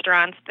from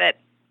restaurants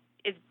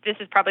this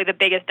is probably the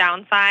biggest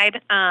downside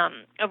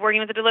of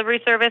working with a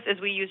delivery service is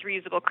we use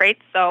reusable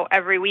crates. So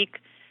every week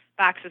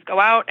boxes go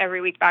out.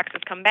 Every week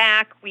boxes come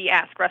back. We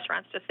ask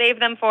restaurants to save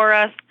them for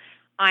us.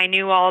 I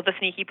knew all the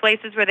sneaky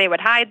places where they would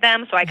hide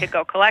them, so I could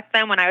go collect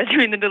them when I was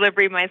doing the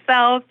delivery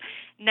myself.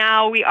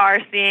 Now we are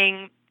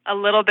seeing a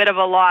little bit of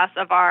a loss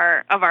of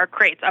our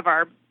crates, of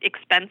our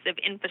expensive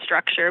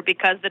infrastructure,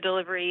 because the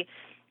delivery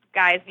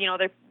guys,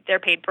 they're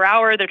paid per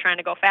hour. They're trying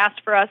to go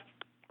fast for us,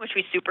 which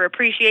we super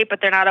appreciate, but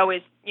they're not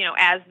always,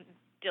 as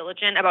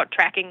diligent about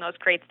tracking those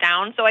crates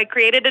down. So I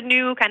created a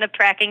new kind of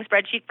tracking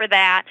spreadsheet for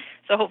that.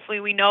 So hopefully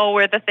we know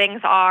where the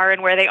things are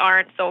and where they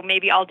aren't. So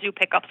maybe I'll do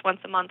pickups once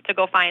a month to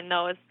go find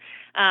those.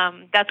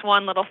 That's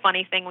one little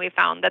funny thing we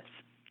found that's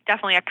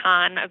definitely a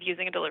con of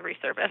using a delivery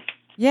service.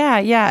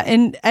 Yeah.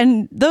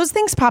 And those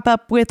things pop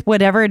up with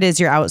whatever it is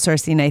you're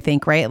outsourcing, I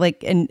think, right?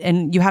 Like,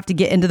 and you have to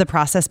get into the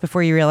process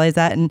before you realize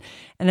that. And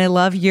I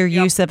love your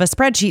use of a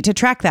spreadsheet to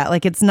track that.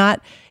 Like, it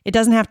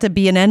doesn't have to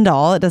be an end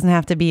all. It doesn't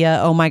have to be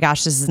oh my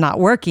gosh, this is not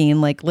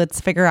working. Like, let's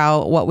figure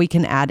out what we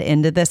can add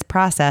into this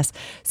process.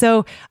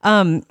 So,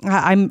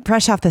 I'm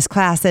fresh off this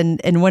class,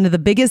 and one of the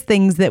biggest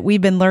things that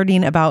we've been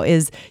learning about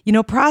is,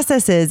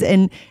 processes.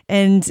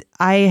 And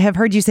I have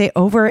heard you say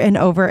over and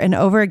over and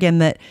over again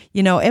that,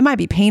 it might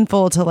be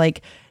painful to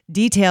like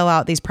detail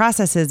out these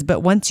processes, but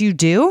once you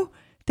do,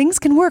 things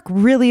can work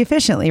really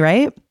efficiently,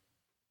 right?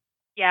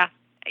 Yeah.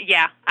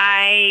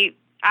 I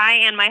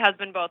and my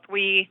husband both,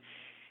 we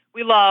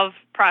love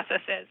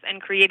processes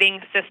and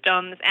creating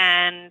systems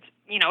and,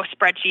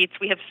 spreadsheets.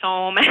 We have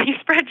so many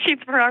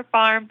spreadsheets for our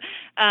farm.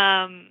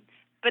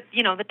 But,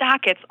 the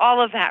dockets,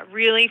 all of that,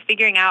 really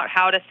figuring out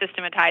how to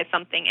systematize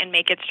something and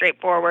make it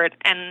straightforward.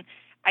 And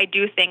I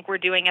do think we're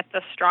doing it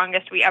the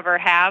strongest we ever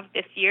have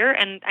this year,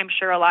 and I'm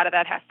sure a lot of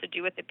that has to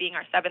do with it being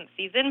our 7th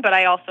season, but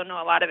I also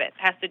know a lot of it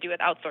has to do with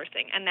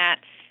outsourcing, and that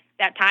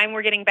time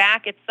we're getting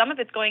back, some of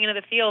it's going into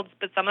the fields,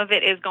 but some of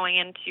it is going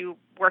into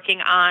working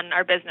on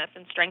our business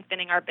and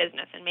strengthening our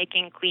business and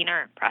making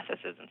cleaner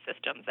processes and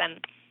systems,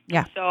 and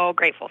I'm so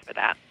grateful for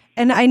that.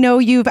 And I know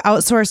you've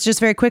outsourced, just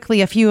very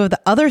quickly, a few of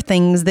the other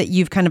things that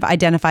you've kind of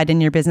identified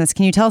in your business.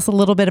 Can you tell us a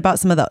little bit about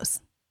some of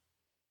those?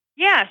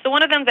 Yeah, so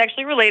one of them is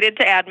actually related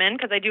to admin,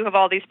 because I do have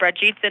all these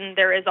spreadsheets, and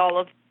there is all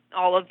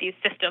of these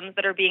systems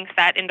that are being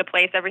set into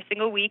place every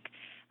single week.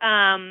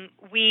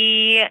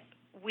 We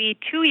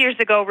 2 years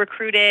ago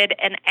recruited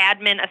an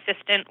admin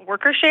assistant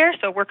worker share.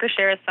 So worker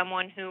share is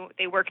someone who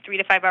they work 3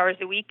 to 5 hours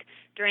a week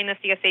during the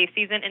CSA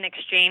season in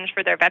exchange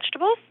for their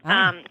vegetables.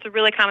 It's a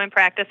really common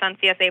practice on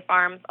CSA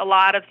farms. A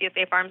lot of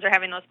CSA farms are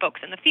having those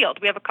folks in the field.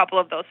 We have a couple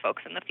of those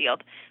folks in the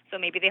field. So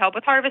maybe they help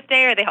with harvest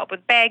day, or they help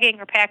with bagging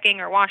or packing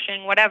or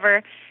washing,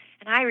 whatever.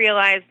 And I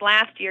realized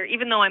last year,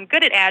 even though I'm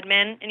good at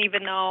admin and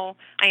even though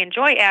I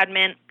enjoy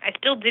admin, I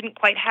still didn't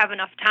quite have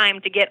enough time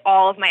to get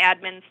all of my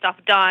admin stuff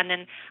done.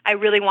 And I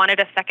really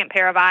wanted a second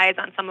pair of eyes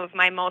on some of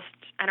my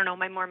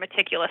my more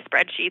meticulous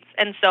spreadsheets.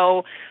 And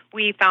so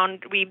we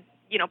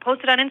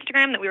posted on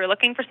Instagram that we were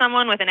looking for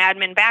someone with an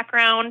admin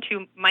background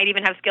who might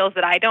even have skills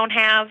that I don't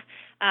have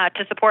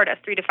to support us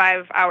 3 to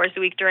 5 hours a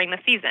week during the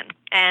season.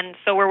 And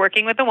so we're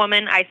working with a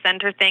woman. I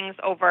send her things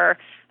over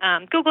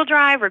Google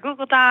Drive or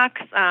Google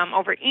Docs,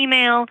 over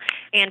email,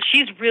 and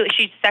she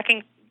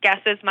second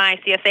guesses my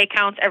CSA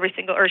counts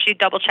she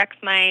double checks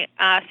my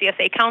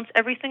CSA counts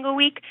every single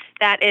week.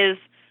 That is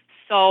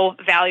so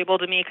valuable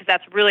to me, because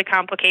that's really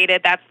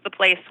complicated. That's the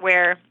place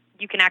where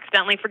you can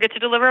accidentally forget to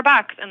deliver a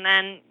box, and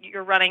then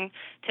you're running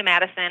to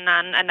Madison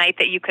on a night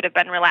that you could have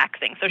been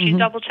relaxing. So she's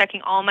double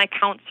checking all my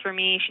counts for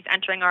me. She's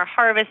entering our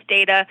harvest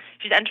data.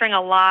 She's entering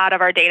a lot of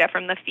our data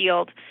from the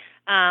field.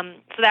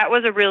 So that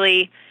was a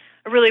really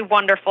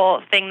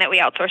wonderful thing that we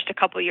outsourced a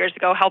couple of years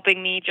ago,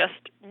 helping me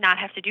just not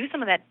have to do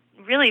some of that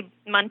really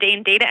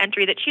mundane data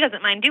entry that she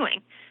doesn't mind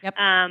doing. Yep.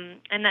 And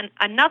then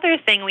another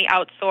thing we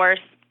outsource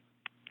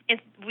is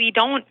we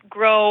don't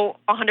grow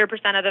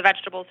 100% of the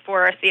vegetables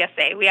for our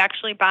CSA. We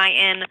actually buy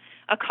in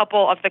a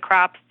couple of the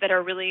crops that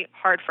are really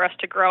hard for us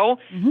to grow.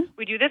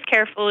 We do this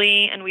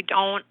carefully, and we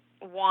don't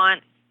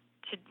want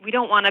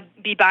to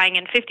be buying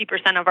in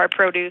 50% of our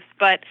produce,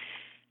 but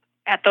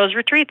at those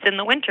retreats in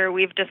the winter,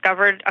 we've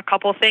discovered a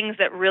couple things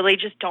that really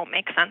just don't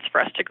make sense for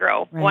us to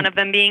grow. Right. One of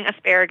them being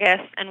asparagus,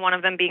 and one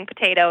of them being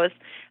potatoes.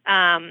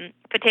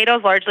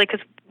 Potatoes largely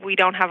because we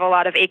don't have a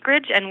lot of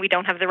acreage and we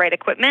don't have the right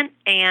equipment,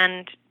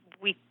 and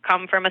we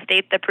come from a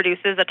state that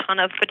produces a ton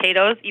of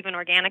potatoes, even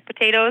organic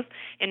potatoes,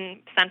 in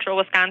central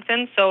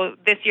Wisconsin. So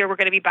this year we're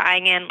going to be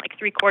buying in like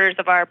 3/4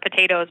 of our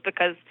potatoes,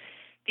 because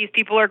these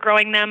people are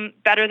growing them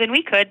better than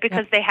we could,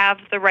 because they have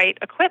the right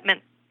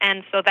equipment.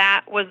 And so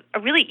that was a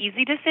really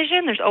easy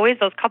decision. There's always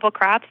those couple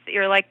crops that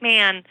you're like,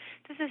 man,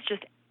 this is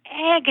just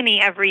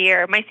agony every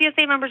year. My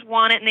CSA members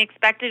want it and they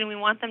expect it, and we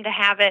want them to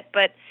have it,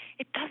 but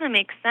it doesn't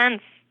make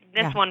sense.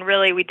 This one,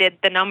 really, we did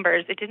the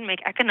numbers. It didn't make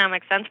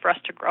economic sense for us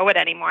to grow it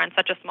anymore on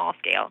such a small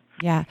scale.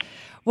 Yeah.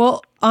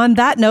 Well, on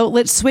that note,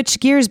 let's switch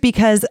gears,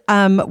 because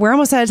we're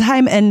almost out of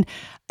time, and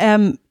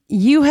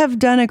you have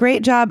done a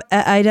great job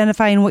at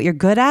identifying what you're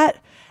good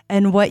at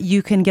and what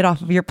you can get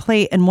off of your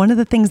plate. And one of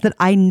the things that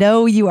I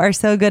know you are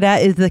so good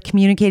at is the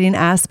communicating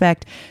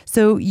aspect.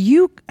 So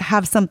you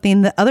have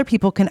something that other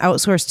people can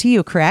outsource to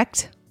you,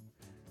 correct?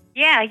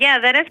 Yeah,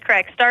 that is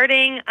correct.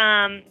 Starting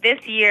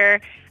this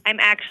year,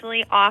 I'm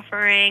actually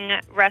offering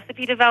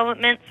recipe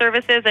development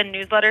services and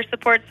newsletter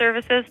support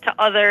services to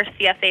other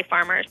CSA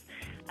farmers.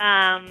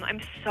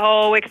 I'm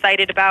so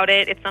excited about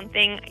it. It's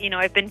something,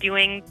 I've been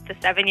doing the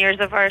 7 years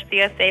of our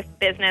CSA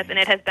business, and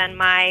it has been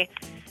my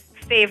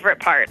favorite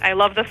part. I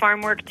love the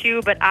farm work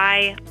too, but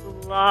I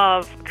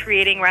love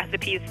creating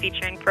recipes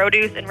featuring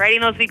produce and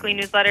writing those weekly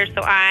newsletters. So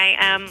I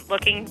am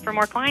looking for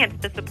more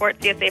clients to support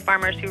CSA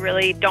farmers who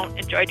really don't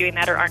enjoy doing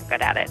that or aren't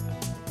good at it.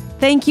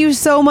 Thank you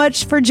so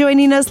much for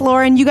joining us,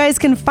 Lauren. You guys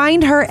can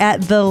find her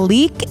at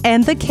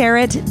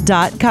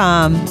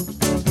theleekandthecarrot.com.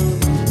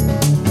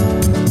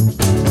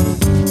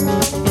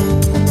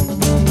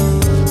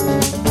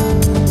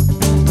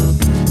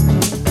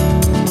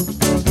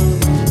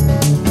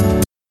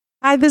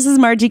 Hi, this is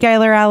Margie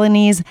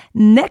Geiler-Alaniz.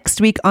 Next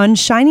week on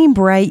Shining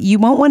Bright, you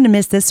won't want to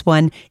miss this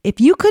one. If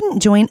you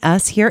couldn't join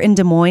us here in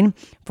Des Moines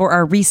for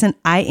our recent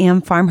I Am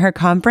Farm Her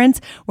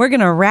conference, we're going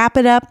to wrap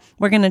it up.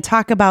 We're going to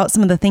talk about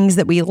some of the things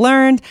that we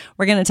learned.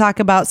 We're going to talk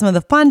about some of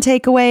the fun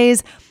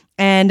takeaways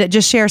and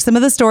just share some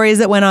of the stories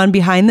that went on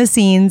behind the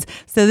scenes.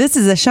 So this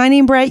is a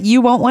Shining Bright you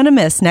won't want to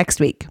miss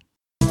next week.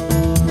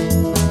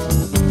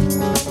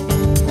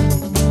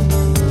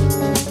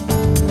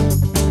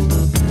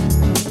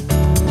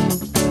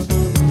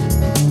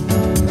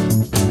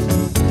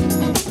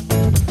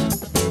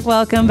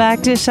 Welcome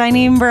back to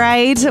Shining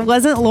Bright.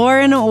 Wasn't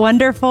Lauren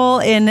wonderful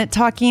in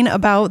talking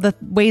about the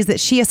ways that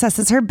she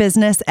assesses her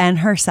business and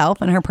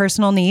herself and her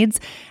personal needs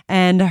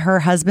and her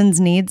husband's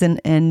needs?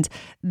 And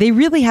they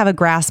really have a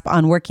grasp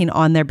on working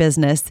on their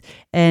business.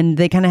 And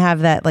they kind of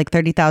have that like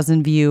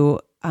 30,000 view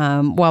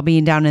while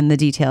being down in the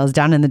details,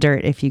 down in the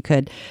dirt, if you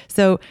could.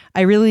 So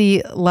I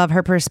really love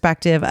her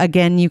perspective.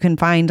 Again, you can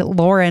find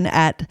Lauren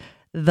at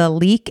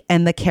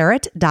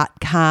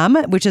theleekandthecarrot.com,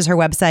 which is her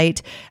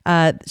website.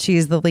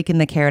 She's the Leek and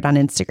the Carrot on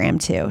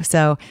Instagram too.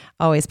 So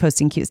always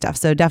posting cute stuff.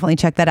 So definitely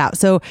check that out.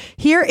 So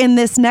here in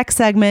this next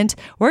segment,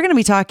 we're going to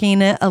be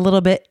talking a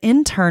little bit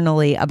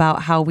internally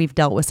about how we've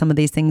dealt with some of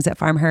these things at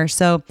Farm Her.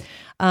 So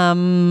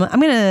I'm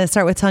going to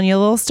start with telling you a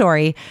little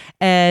story.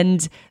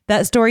 And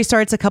that story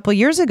starts a couple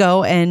years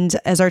ago. And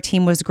as our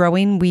team was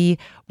growing, we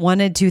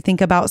wanted to think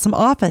about some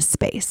office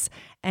space.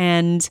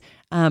 And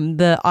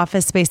the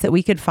office space that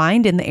we could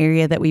find in the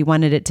area that we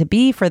wanted it to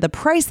be for the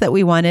price that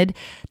we wanted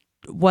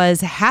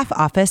was half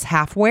office,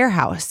 half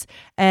warehouse.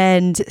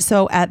 And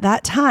so at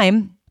that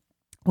time,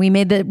 we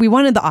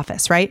wanted the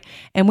office, right?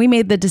 And we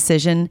made the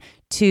decision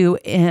to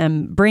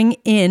bring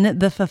in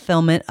the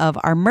fulfillment of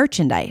our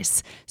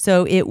merchandise.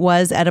 So it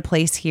was at a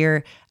place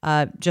here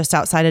just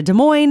outside of Des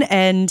Moines,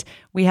 and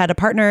we had a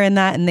partner in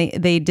that, and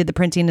they did the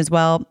printing as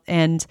well.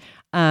 And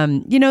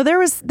there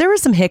was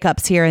some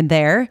hiccups here and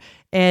there.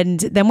 And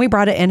then we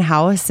brought it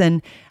in-house,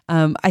 and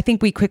I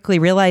think we quickly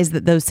realized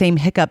that those same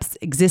hiccups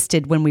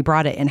existed when we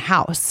brought it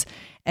in-house.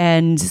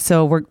 And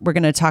so we're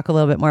going to talk a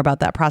little bit more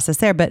about that process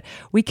there. But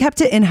we kept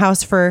it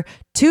in-house for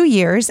 2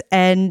 years,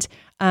 and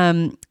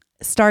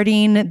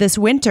starting this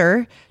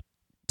winter,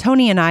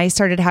 Tony and I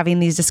started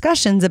having these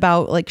discussions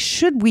about like,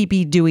 should we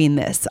be doing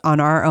this on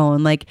our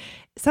own? Like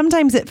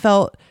sometimes it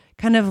felt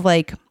kind of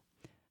like,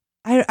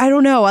 I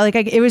don't know. Like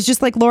it was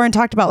just like Lauren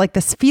talked about, like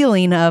this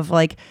feeling of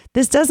like,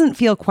 this doesn't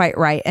feel quite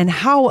right. And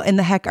how in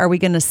the heck are we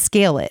going to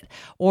scale it?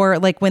 Or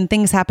like when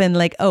things happen,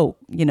 like,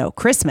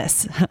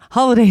 Christmas,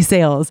 holiday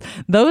sales,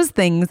 those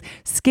things,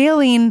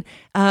 scaling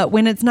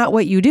when it's not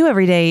what you do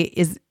every day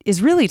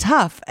is really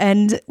tough.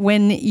 And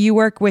when you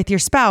work with your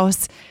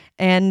spouse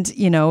and,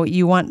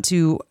 you want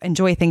to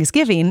enjoy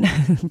Thanksgiving,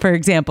 for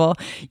example,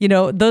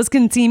 those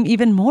can seem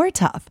even more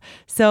tough.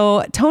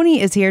 So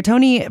Tony is here.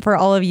 Tony, for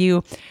all of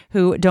you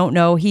who don't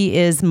know, he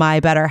is my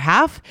better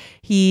half.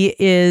 He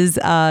is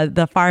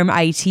the farm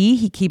IT.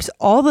 He keeps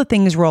all the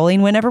things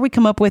rolling. Whenever we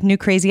come up with new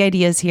crazy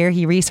ideas here,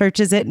 he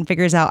researches it and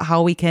figures out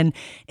how we can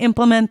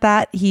implement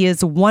that. He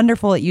is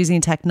wonderful at using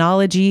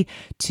technology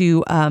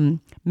to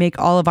make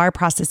all of our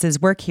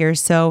processes work here.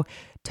 So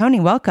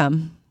Tony,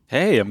 welcome.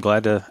 Hey, I'm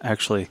glad to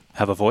actually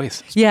have a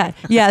voice. Yeah.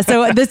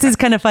 So this is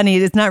kind of funny.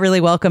 It's not really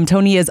welcome.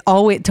 Tony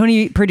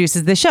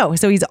produces the show.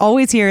 So he's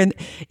always here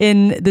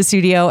in the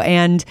studio.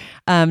 And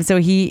so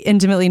he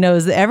intimately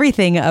knows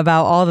everything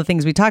about all the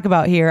things we talk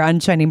about here on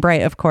Shining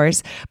Bright, of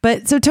course.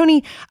 But so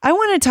Tony, I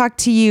want to talk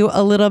to you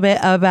a little bit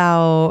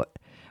about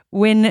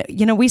when,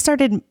 we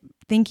started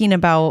thinking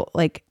about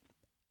like,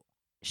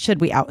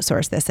 should we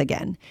outsource this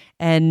again?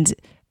 And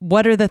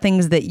what are the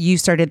things that you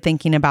started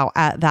thinking about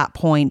at that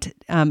point?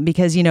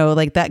 Because,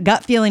 like that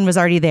gut feeling was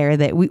already there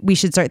that we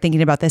should start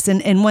thinking about this.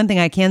 And one thing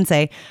I can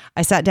say,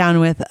 I sat down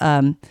with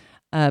pen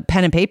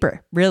and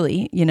paper,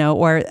 really,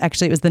 or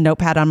actually it was the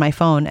notepad on my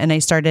phone. And I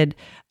started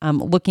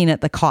looking at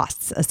the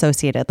costs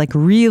associated, like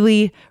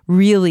really,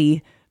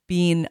 really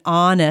being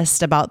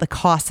honest about the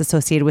costs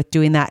associated with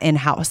doing that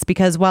in-house.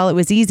 Because while it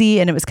was easy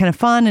and it was kind of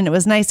fun and it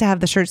was nice to have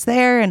the shirts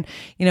there and,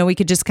 we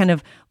could just kind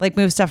of like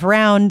move stuff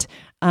around,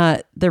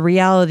 the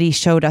reality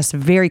showed us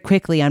very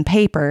quickly on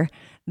paper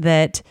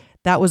that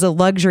was a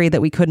luxury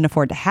that we couldn't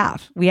afford to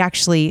have. We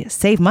actually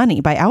save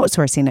money by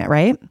outsourcing it,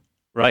 right?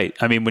 Right.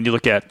 I mean, when you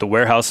look at the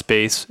warehouse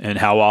space and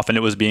how often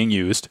it was being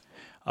used,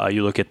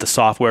 you look at the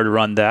software to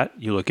run that,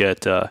 you look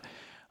at the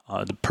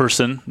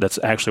person that's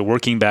actually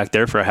working back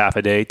there for a half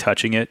a day,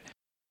 touching it,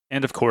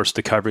 and of course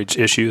the coverage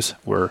issues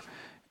where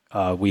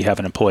we have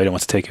an employee that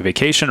wants to take a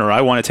vacation, or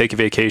I want to take a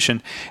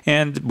vacation,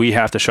 and we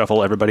have to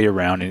shuffle everybody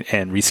around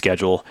and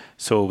reschedule,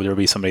 so there'll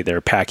be somebody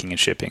there packing and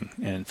shipping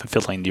and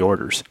fulfilling the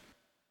orders.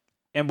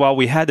 And while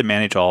we had to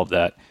manage all of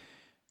that,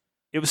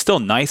 it was still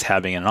nice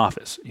having an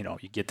office. You know,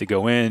 you get to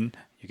go in,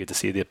 you get to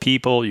see the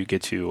people, you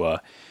get to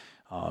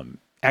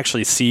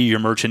actually see your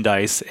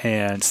merchandise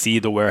and see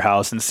the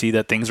warehouse and see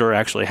that things are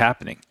actually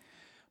happening.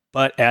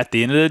 But at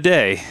the end of the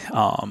day,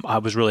 I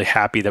was really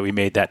happy that we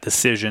made that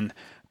decision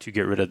to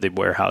get rid of the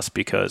warehouse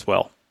because,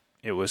 well,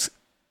 it was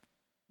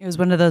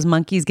one of those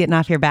monkeys getting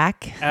off your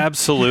back.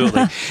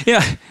 Absolutely.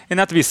 Yeah. And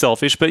not to be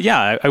selfish, but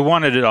yeah, I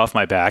wanted it off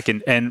my back.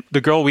 And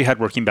the girl we had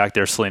working back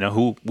there, Selena,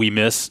 who we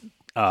miss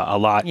a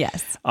lot.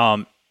 Yes.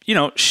 You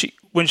know, she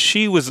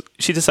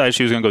decided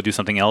she was going to go do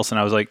something else. And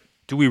I was like,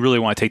 do we really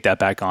want to take that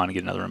back on and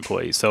get another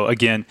employee? So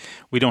again,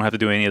 we don't have to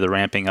do any of the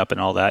ramping up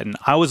and all that. And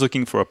I was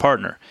looking for a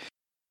partner.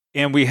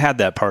 And we had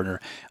that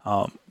partner.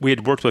 We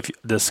had worked with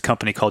this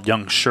company called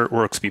Young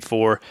Shirtworks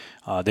before.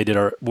 They did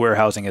our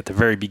warehousing at the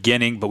very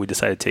beginning, but we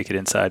decided to take it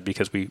inside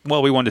because we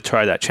wanted to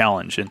try that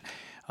challenge. And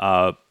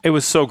it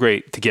was so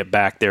great to get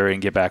back there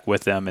and get back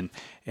with them.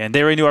 And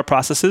they already knew our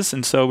processes,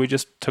 and so we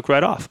just took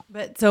right off.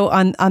 But so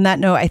on that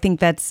note, I think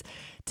that's,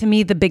 to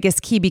me, the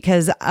biggest key,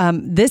 because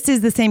this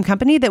is the same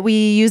company that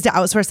we used to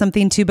outsource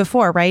something to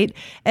before, right?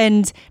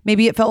 And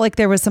maybe it felt like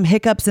there was some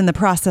hiccups in the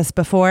process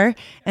before.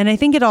 And I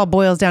think it all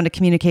boils down to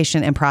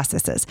communication and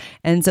processes.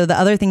 And so the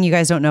other thing you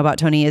guys don't know about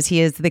Tony is he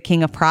is the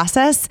king of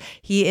process.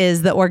 He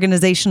is the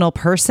organizational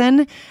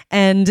person.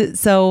 And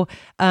so,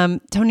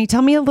 Tony,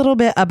 tell me a little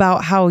bit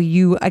about how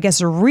you, I guess,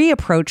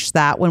 reapproached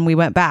that when we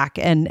went back.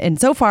 And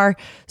so far,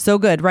 so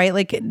good, right?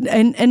 Like,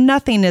 and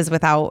nothing is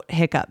without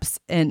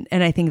hiccups. And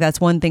I think that's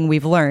one thing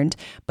we've learned.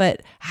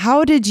 But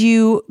how did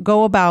you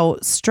go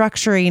about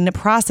structuring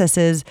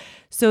processes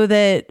so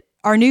that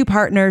our new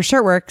partner,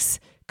 Shirtworks,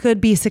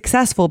 could be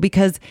successful?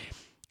 Because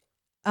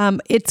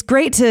it's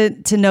great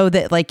to know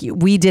that like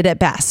we did it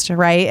best,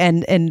 right?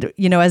 And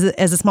you know, as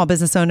a small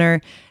business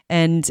owner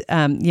and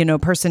you know,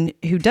 person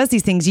who does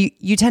these things,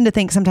 you tend to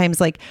think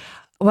sometimes like,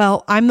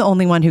 well, I'm the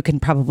only one who can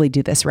probably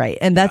do this right,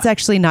 and that's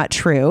actually not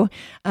true.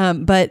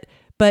 But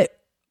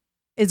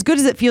as good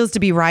as it feels to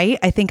be right,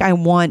 I think I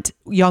want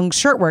Young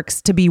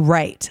Shirtworks to be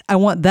right. I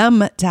want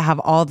them to have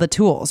all the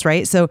tools,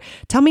 right? So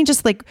tell me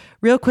just like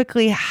real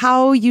quickly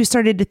how you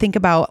started to think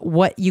about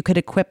what you could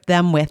equip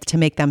them with to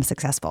make them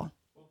successful.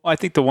 Well, I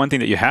think the one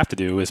thing that you have to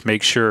do is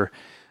make sure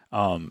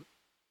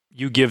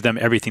you give them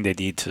everything they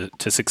need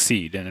to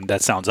succeed. And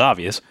that sounds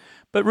obvious,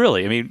 but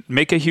really, I mean,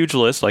 make a huge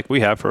list like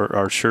we have for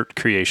our shirt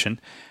creation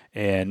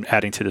and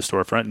adding to the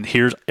storefront. And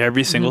here's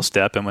every single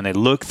step. And when they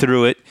look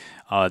through it,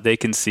 they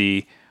can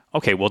see,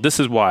 okay, well, this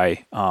is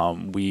why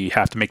we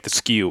have to make the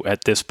SKU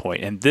at this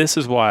point, and this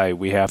is why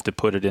we have to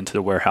put it into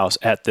the warehouse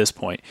at this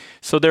point.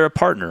 So they're a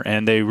partner,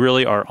 and they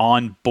really are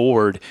on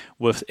board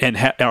with and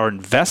are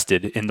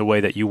invested in the way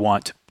that you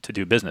want to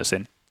do business,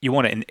 and you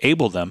want to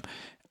enable them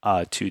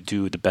to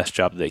do the best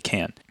job that they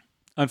can.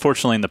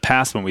 Unfortunately, in the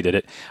past when we did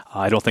it,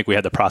 I don't think we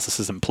had the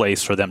processes in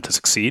place for them to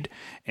succeed,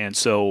 and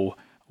so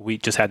we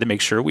just had to make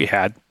sure we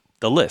had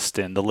the list,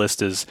 and the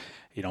list is,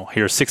 you know,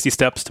 here's 60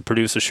 steps to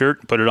produce a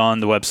shirt, put it on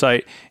the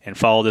website, and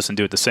follow this and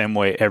do it the same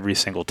way every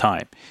single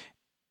time,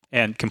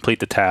 and complete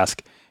the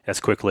task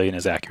as quickly and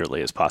as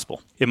accurately as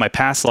possible. In my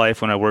past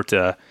life, when I worked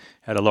at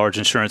a large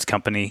insurance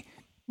company,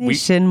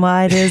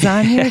 Nationwide is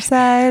on your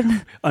side.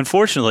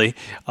 Unfortunately,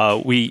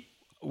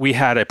 we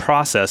had a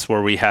process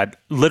where we had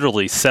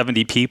literally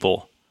 70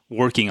 people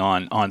working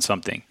on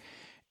something,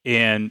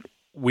 and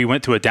we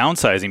went through a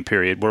downsizing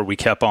period where we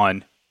kept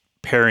on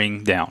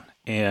paring down,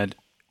 and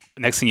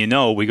next thing you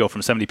know, we go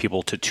from 70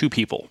 people to 2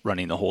 people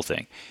running the whole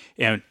thing.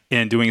 And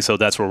in doing so,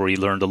 that's where we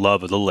learned the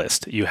love of the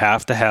list. You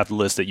have to have the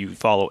list that you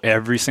follow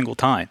every single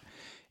time.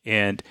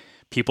 And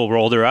people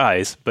roll their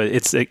eyes, but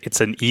it's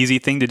an easy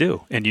thing to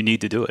do, and you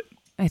need to do it.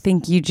 I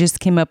think you just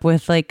came up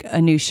with like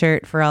a new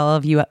shirt for all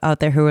of you out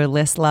there who are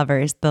list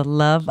lovers, the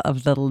love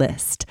of the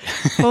list.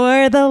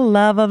 For the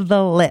love of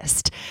the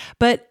list.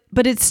 But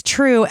it's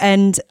true.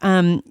 And,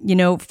 you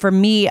know, for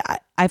me,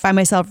 I find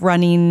myself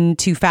running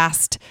too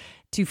fast,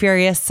 too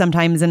furious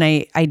sometimes, and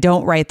I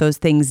don't write those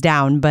things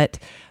down, but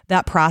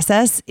that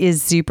process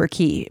is super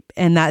key.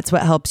 And that's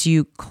what helps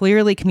you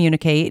clearly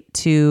communicate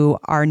to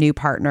our new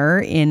partner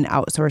in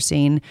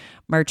outsourcing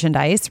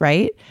merchandise,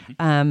 right?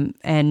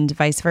 And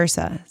vice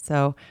versa.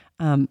 So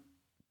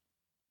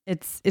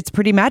it's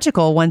pretty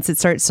magical once it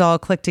starts to all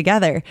click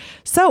together.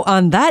 So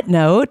on that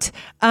note,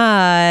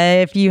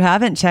 if you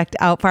haven't checked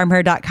out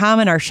farmher.com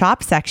in our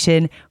shop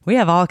section, we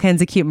have all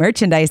kinds of cute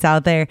merchandise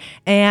out there.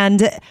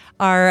 And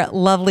our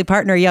lovely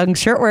partner, Young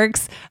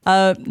Shirtworks,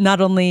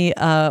 not only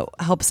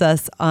helps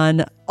us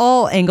on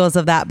all angles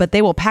of that, but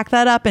they will pack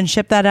that up and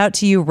ship that out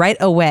to you right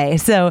away.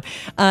 So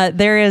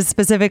there is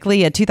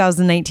specifically a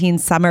 2019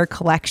 summer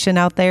collection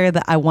out there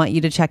that I want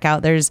you to check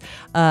out. There's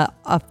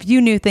a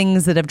few new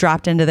things that have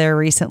dropped into there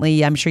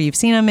recently. I'm sure you've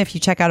seen them if you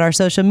check out our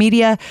social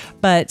media,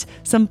 but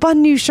some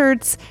fun new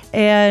shirts.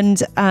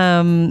 And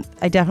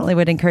I definitely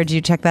would encourage you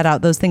to check that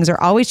out. Those things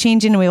are always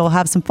changing, and we will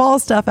have some fall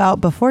stuff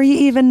out before you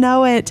even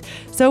know it.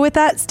 So with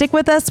that, stick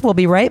with us. We'll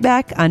be right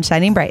back on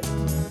Shining Bright.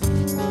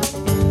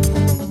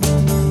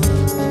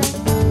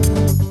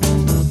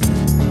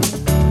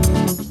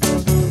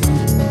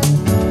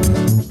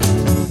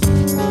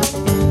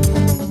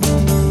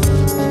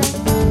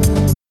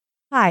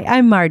 Hi,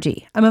 I'm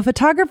Margie. I'm a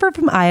photographer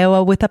from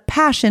Iowa with a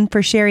passion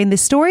for sharing the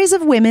stories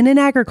of women in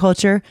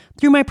agriculture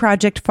through my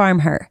project Farm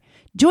Her.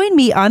 Join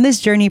me on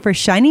this journey for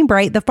Shining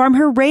Bright, the Farm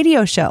Her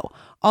radio show,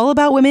 all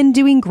about women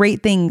doing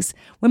great things,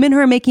 women who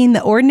are making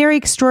the ordinary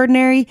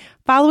extraordinary,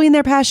 following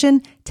their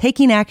passion,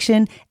 taking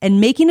action,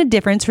 and making a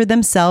difference for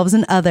themselves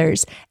and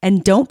others.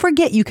 And don't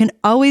forget, you can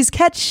always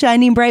catch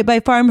Shining Bright by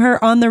Farm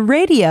Her on the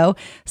radio,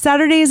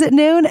 Saturdays at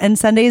noon and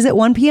Sundays at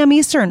 1 p.m.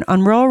 Eastern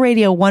on Rural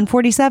Radio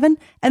 147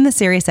 and the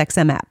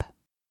SiriusXM app.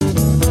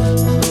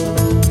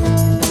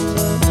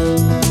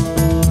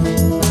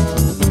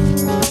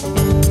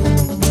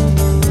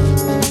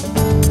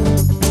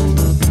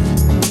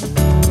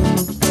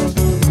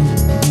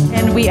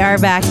 We are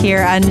back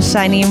here on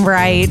Shining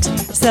Bright.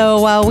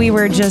 So while we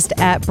were just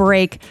at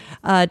break,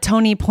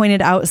 Tony pointed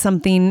out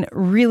something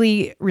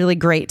really, really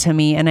great to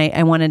me, and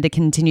I wanted to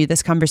continue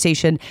this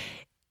conversation.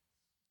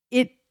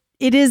 It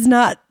is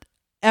not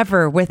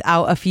ever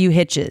without a few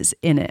hitches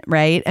in it,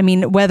 right? I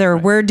mean, whether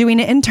we're doing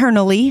it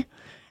internally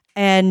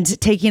and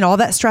taking all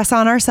that stress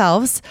on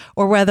ourselves,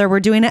 or whether we're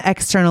doing it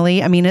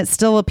externally, I mean, it's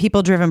still a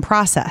people-driven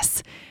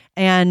process.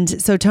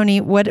 And so,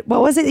 Tony, what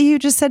was it that you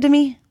just said to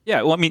me?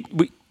 Yeah, well, I mean,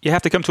 you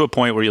have to come to a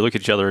point where you look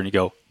at each other and you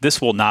go, this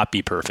will not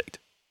be perfect.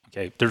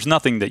 Okay. There's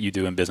nothing that you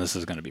do in business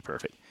is going to be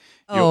perfect.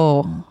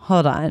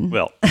 Hold on.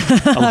 Well,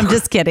 I'm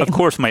just kidding. Of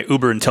course, my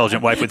uber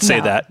intelligent wife would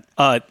say that.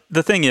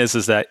 The thing is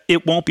that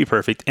it won't be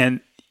perfect, and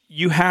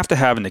you have to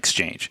have an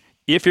exchange.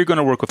 If you're going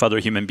to work with other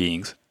human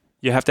beings,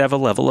 you have to have a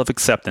level of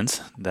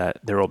acceptance that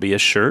there will be a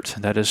shirt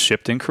that is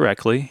shipped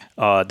incorrectly.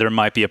 There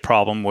might be a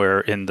problem where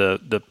in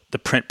the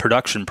print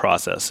production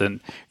process,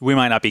 and we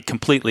might not be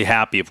completely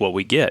happy with what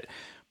we get.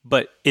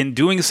 But in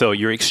doing so,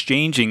 you're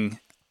exchanging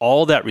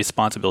all that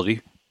responsibility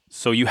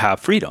so you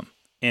have freedom,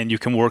 and you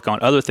can work on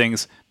other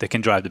things that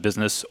can drive the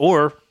business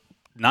or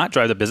not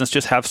drive the business,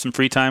 just have some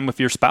free time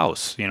with your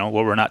spouse, where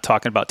we're not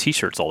talking about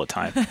T-shirts all the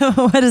time.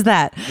 What is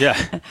that?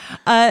 Yeah.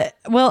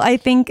 Well, I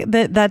think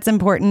that's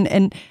important.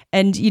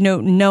 And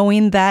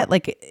knowing that,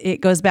 like, it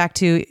goes back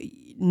to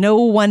no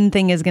one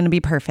thing is going to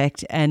be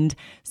perfect. And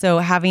so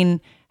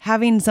having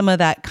some of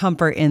that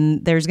comfort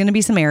in there's going to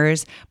be some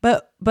errors,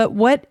 but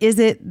what is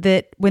it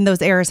that when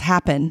those errors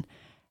happen,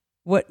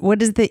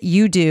 what is it that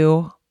you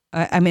do?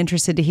 I'm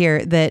interested to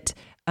hear that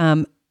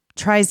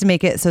tries to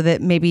make it so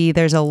that maybe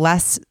there's a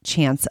less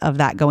chance of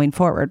that going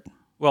forward.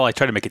 Well, I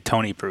try to make it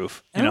Tony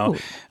proof.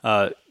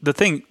 The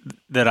thing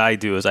that I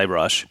do is I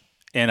rush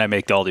and I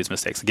make all these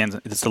mistakes. Again,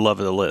 it's the love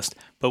of the list.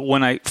 But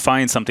when I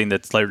find something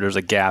that's like there's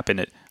a gap in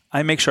it,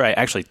 I make sure I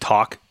actually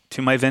talk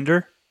to my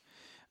vendor.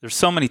 There's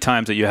so many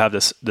times that you have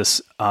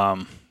this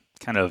kind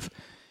of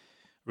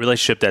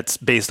relationship that's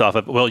based off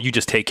of, well, you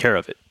just take care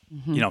of it.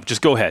 Mm-hmm.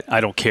 Just go ahead.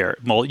 I don't care.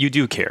 Well, you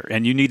do care,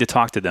 and you need to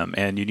talk to them,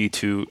 and you need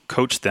to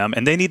coach them,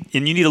 and you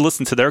need to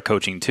listen to their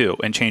coaching too,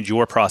 and change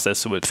your process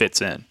so it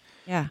fits in.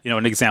 Yeah.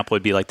 An example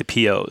would be like the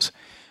POs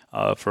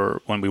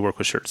for when we work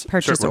with shirts.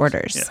 Purchase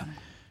orders. Yeah.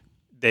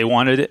 They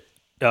wanted it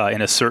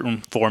in a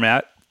certain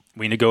format.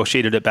 We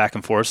negotiated it back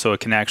and forth so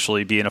it can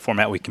actually be in a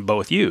format we can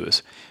both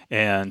use,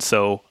 and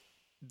so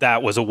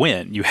that was a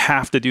win. You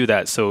have to do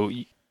that. So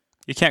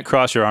you can't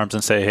cross your arms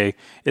and say, hey,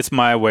 it's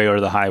my way or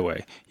the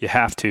highway. You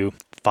have to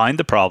find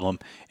the problem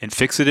and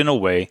fix it in a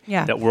way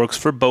that works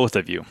for both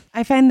of you.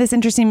 I find this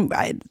interesting.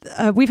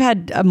 We've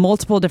had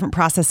multiple different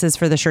processes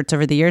for the shirts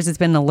over the years. It's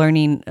been a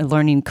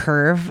learning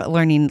curve,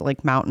 learning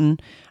like mountain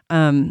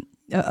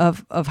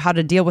of how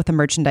to deal with the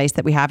merchandise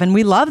that we have. And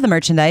we love the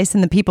merchandise,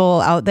 and the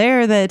people out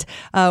there that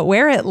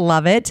wear it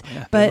love it.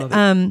 Yeah,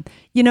 but,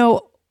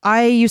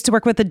 I used to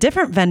work with a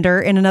different vendor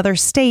in another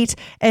state,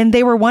 and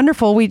they were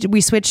wonderful.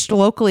 We switched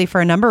locally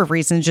for a number of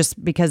reasons,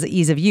 just because of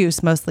ease of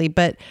use mostly.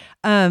 But,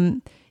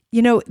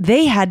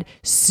 they had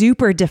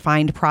super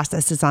defined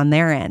processes on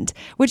their end,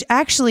 which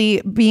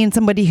actually, being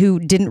somebody who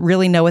didn't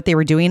really know what they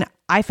were doing,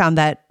 I found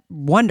that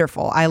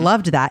wonderful. I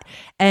loved that.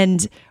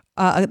 And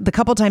the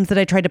couple times that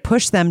I tried to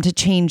push them to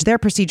change their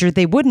procedure,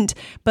 they wouldn't.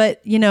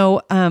 But,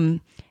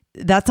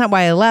 that's not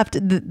why I left.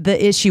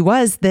 The issue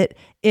was that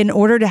in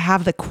order to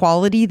have the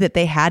quality that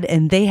they had,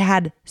 and they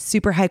had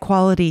super high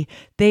quality,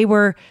 they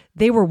were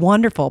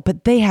wonderful,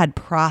 but they had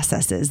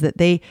processes that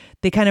they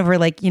kind of were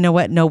like, you know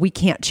what? No, we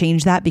can't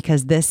change that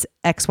because this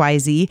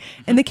XYZ.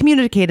 And they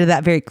communicated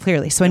that very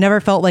clearly. So I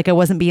never felt like I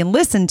wasn't being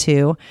listened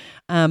to.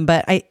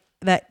 But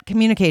that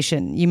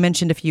communication, you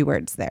mentioned a few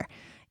words there.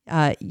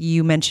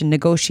 you mentioned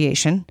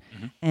negotiation.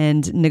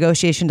 And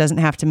negotiation doesn't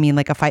have to mean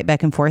like a fight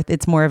back and forth.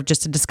 It's more of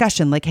just a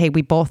discussion. Like, hey,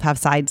 we both have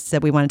sides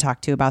that we want to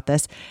talk to about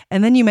this.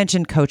 And then you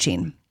mentioned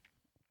coaching.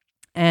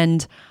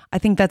 And I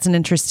think that's an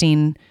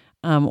interesting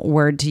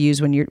word to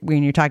use when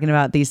you're talking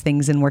about these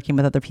things and working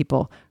with other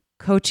people.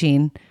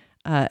 Coaching,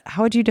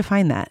 how would you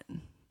define that?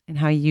 And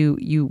how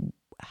you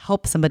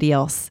help somebody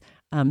else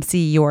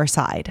see your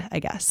side, I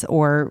guess,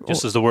 or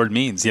just as the word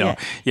means,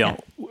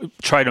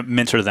 try to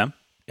mentor them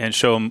and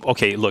show them,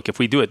 okay, look, if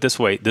we do it this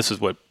way, this is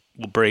what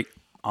will break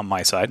on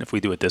my side. If we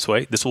do it this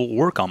way, this will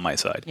work on my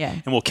side. Yeah.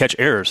 And we'll catch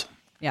errors.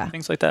 Yeah.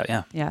 Things like that.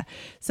 Yeah. Yeah.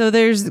 So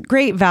there's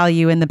great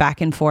value in the back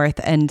and forth.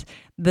 And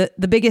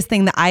the biggest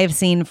thing that I have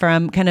seen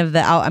from kind of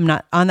I'm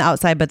not on the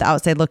outside, but the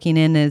outside looking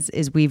in is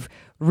we've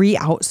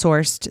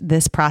re-outsourced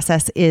this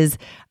process is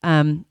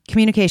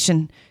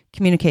communication.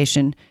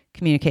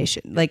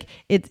 Like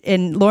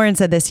and Lauren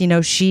said this,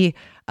 she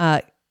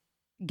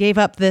gave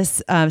up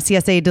this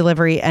CSA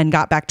delivery and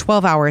got back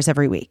 12 hours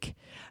every week.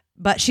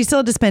 But she still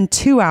had to spend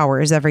 2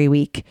 hours every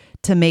week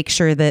to make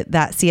sure that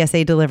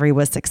CSA delivery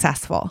was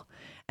successful.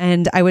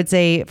 And I would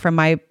say from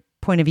my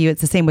point of view,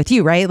 it's the same with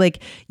you, right?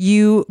 Like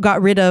you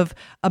got rid of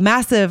a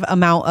massive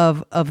amount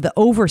of the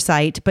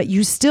oversight, but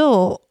you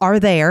still are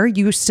there.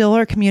 You still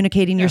are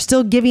communicating. Yeah. You're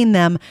still giving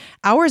them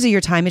hours of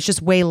your time. It's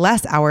just way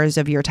less hours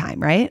of your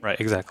time, right? Right.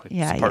 Exactly.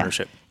 Yeah. It's a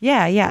partnership.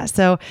 Yeah.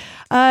 So,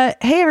 hey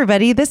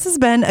everybody, this has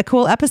been a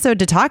cool episode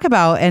to talk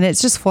about and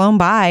it's just flown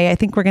by. I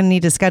think we're going to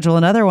need to schedule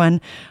another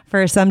one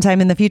for sometime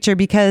in the future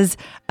because,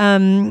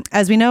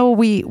 as we know,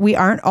 we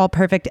aren't all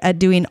perfect at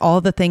doing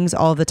all the things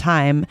all the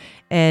time.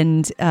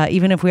 And,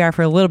 even if we are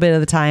for a little bit of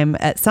the time,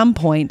 at some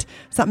point,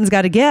 something's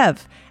got to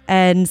give.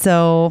 And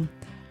so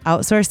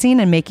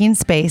outsourcing and making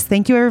space.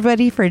 Thank you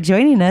everybody for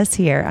joining us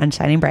here on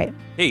Shining Bright.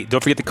 Hey,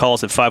 don't forget to call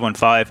us at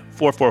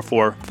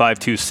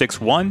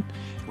 515-444-5261.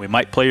 We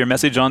might play your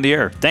message on the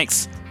air.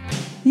 Thanks.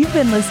 You've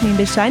been listening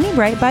to Shining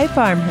Bright by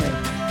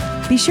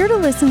Farmhood. Be sure to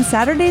listen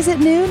Saturdays at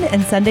noon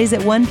and Sundays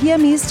at 1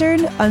 p.m.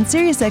 Eastern on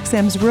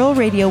SiriusXM's Rural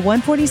Radio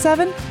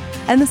 147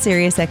 and the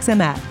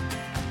SiriusXM app.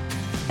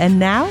 And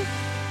now,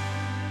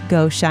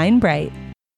 go shine bright.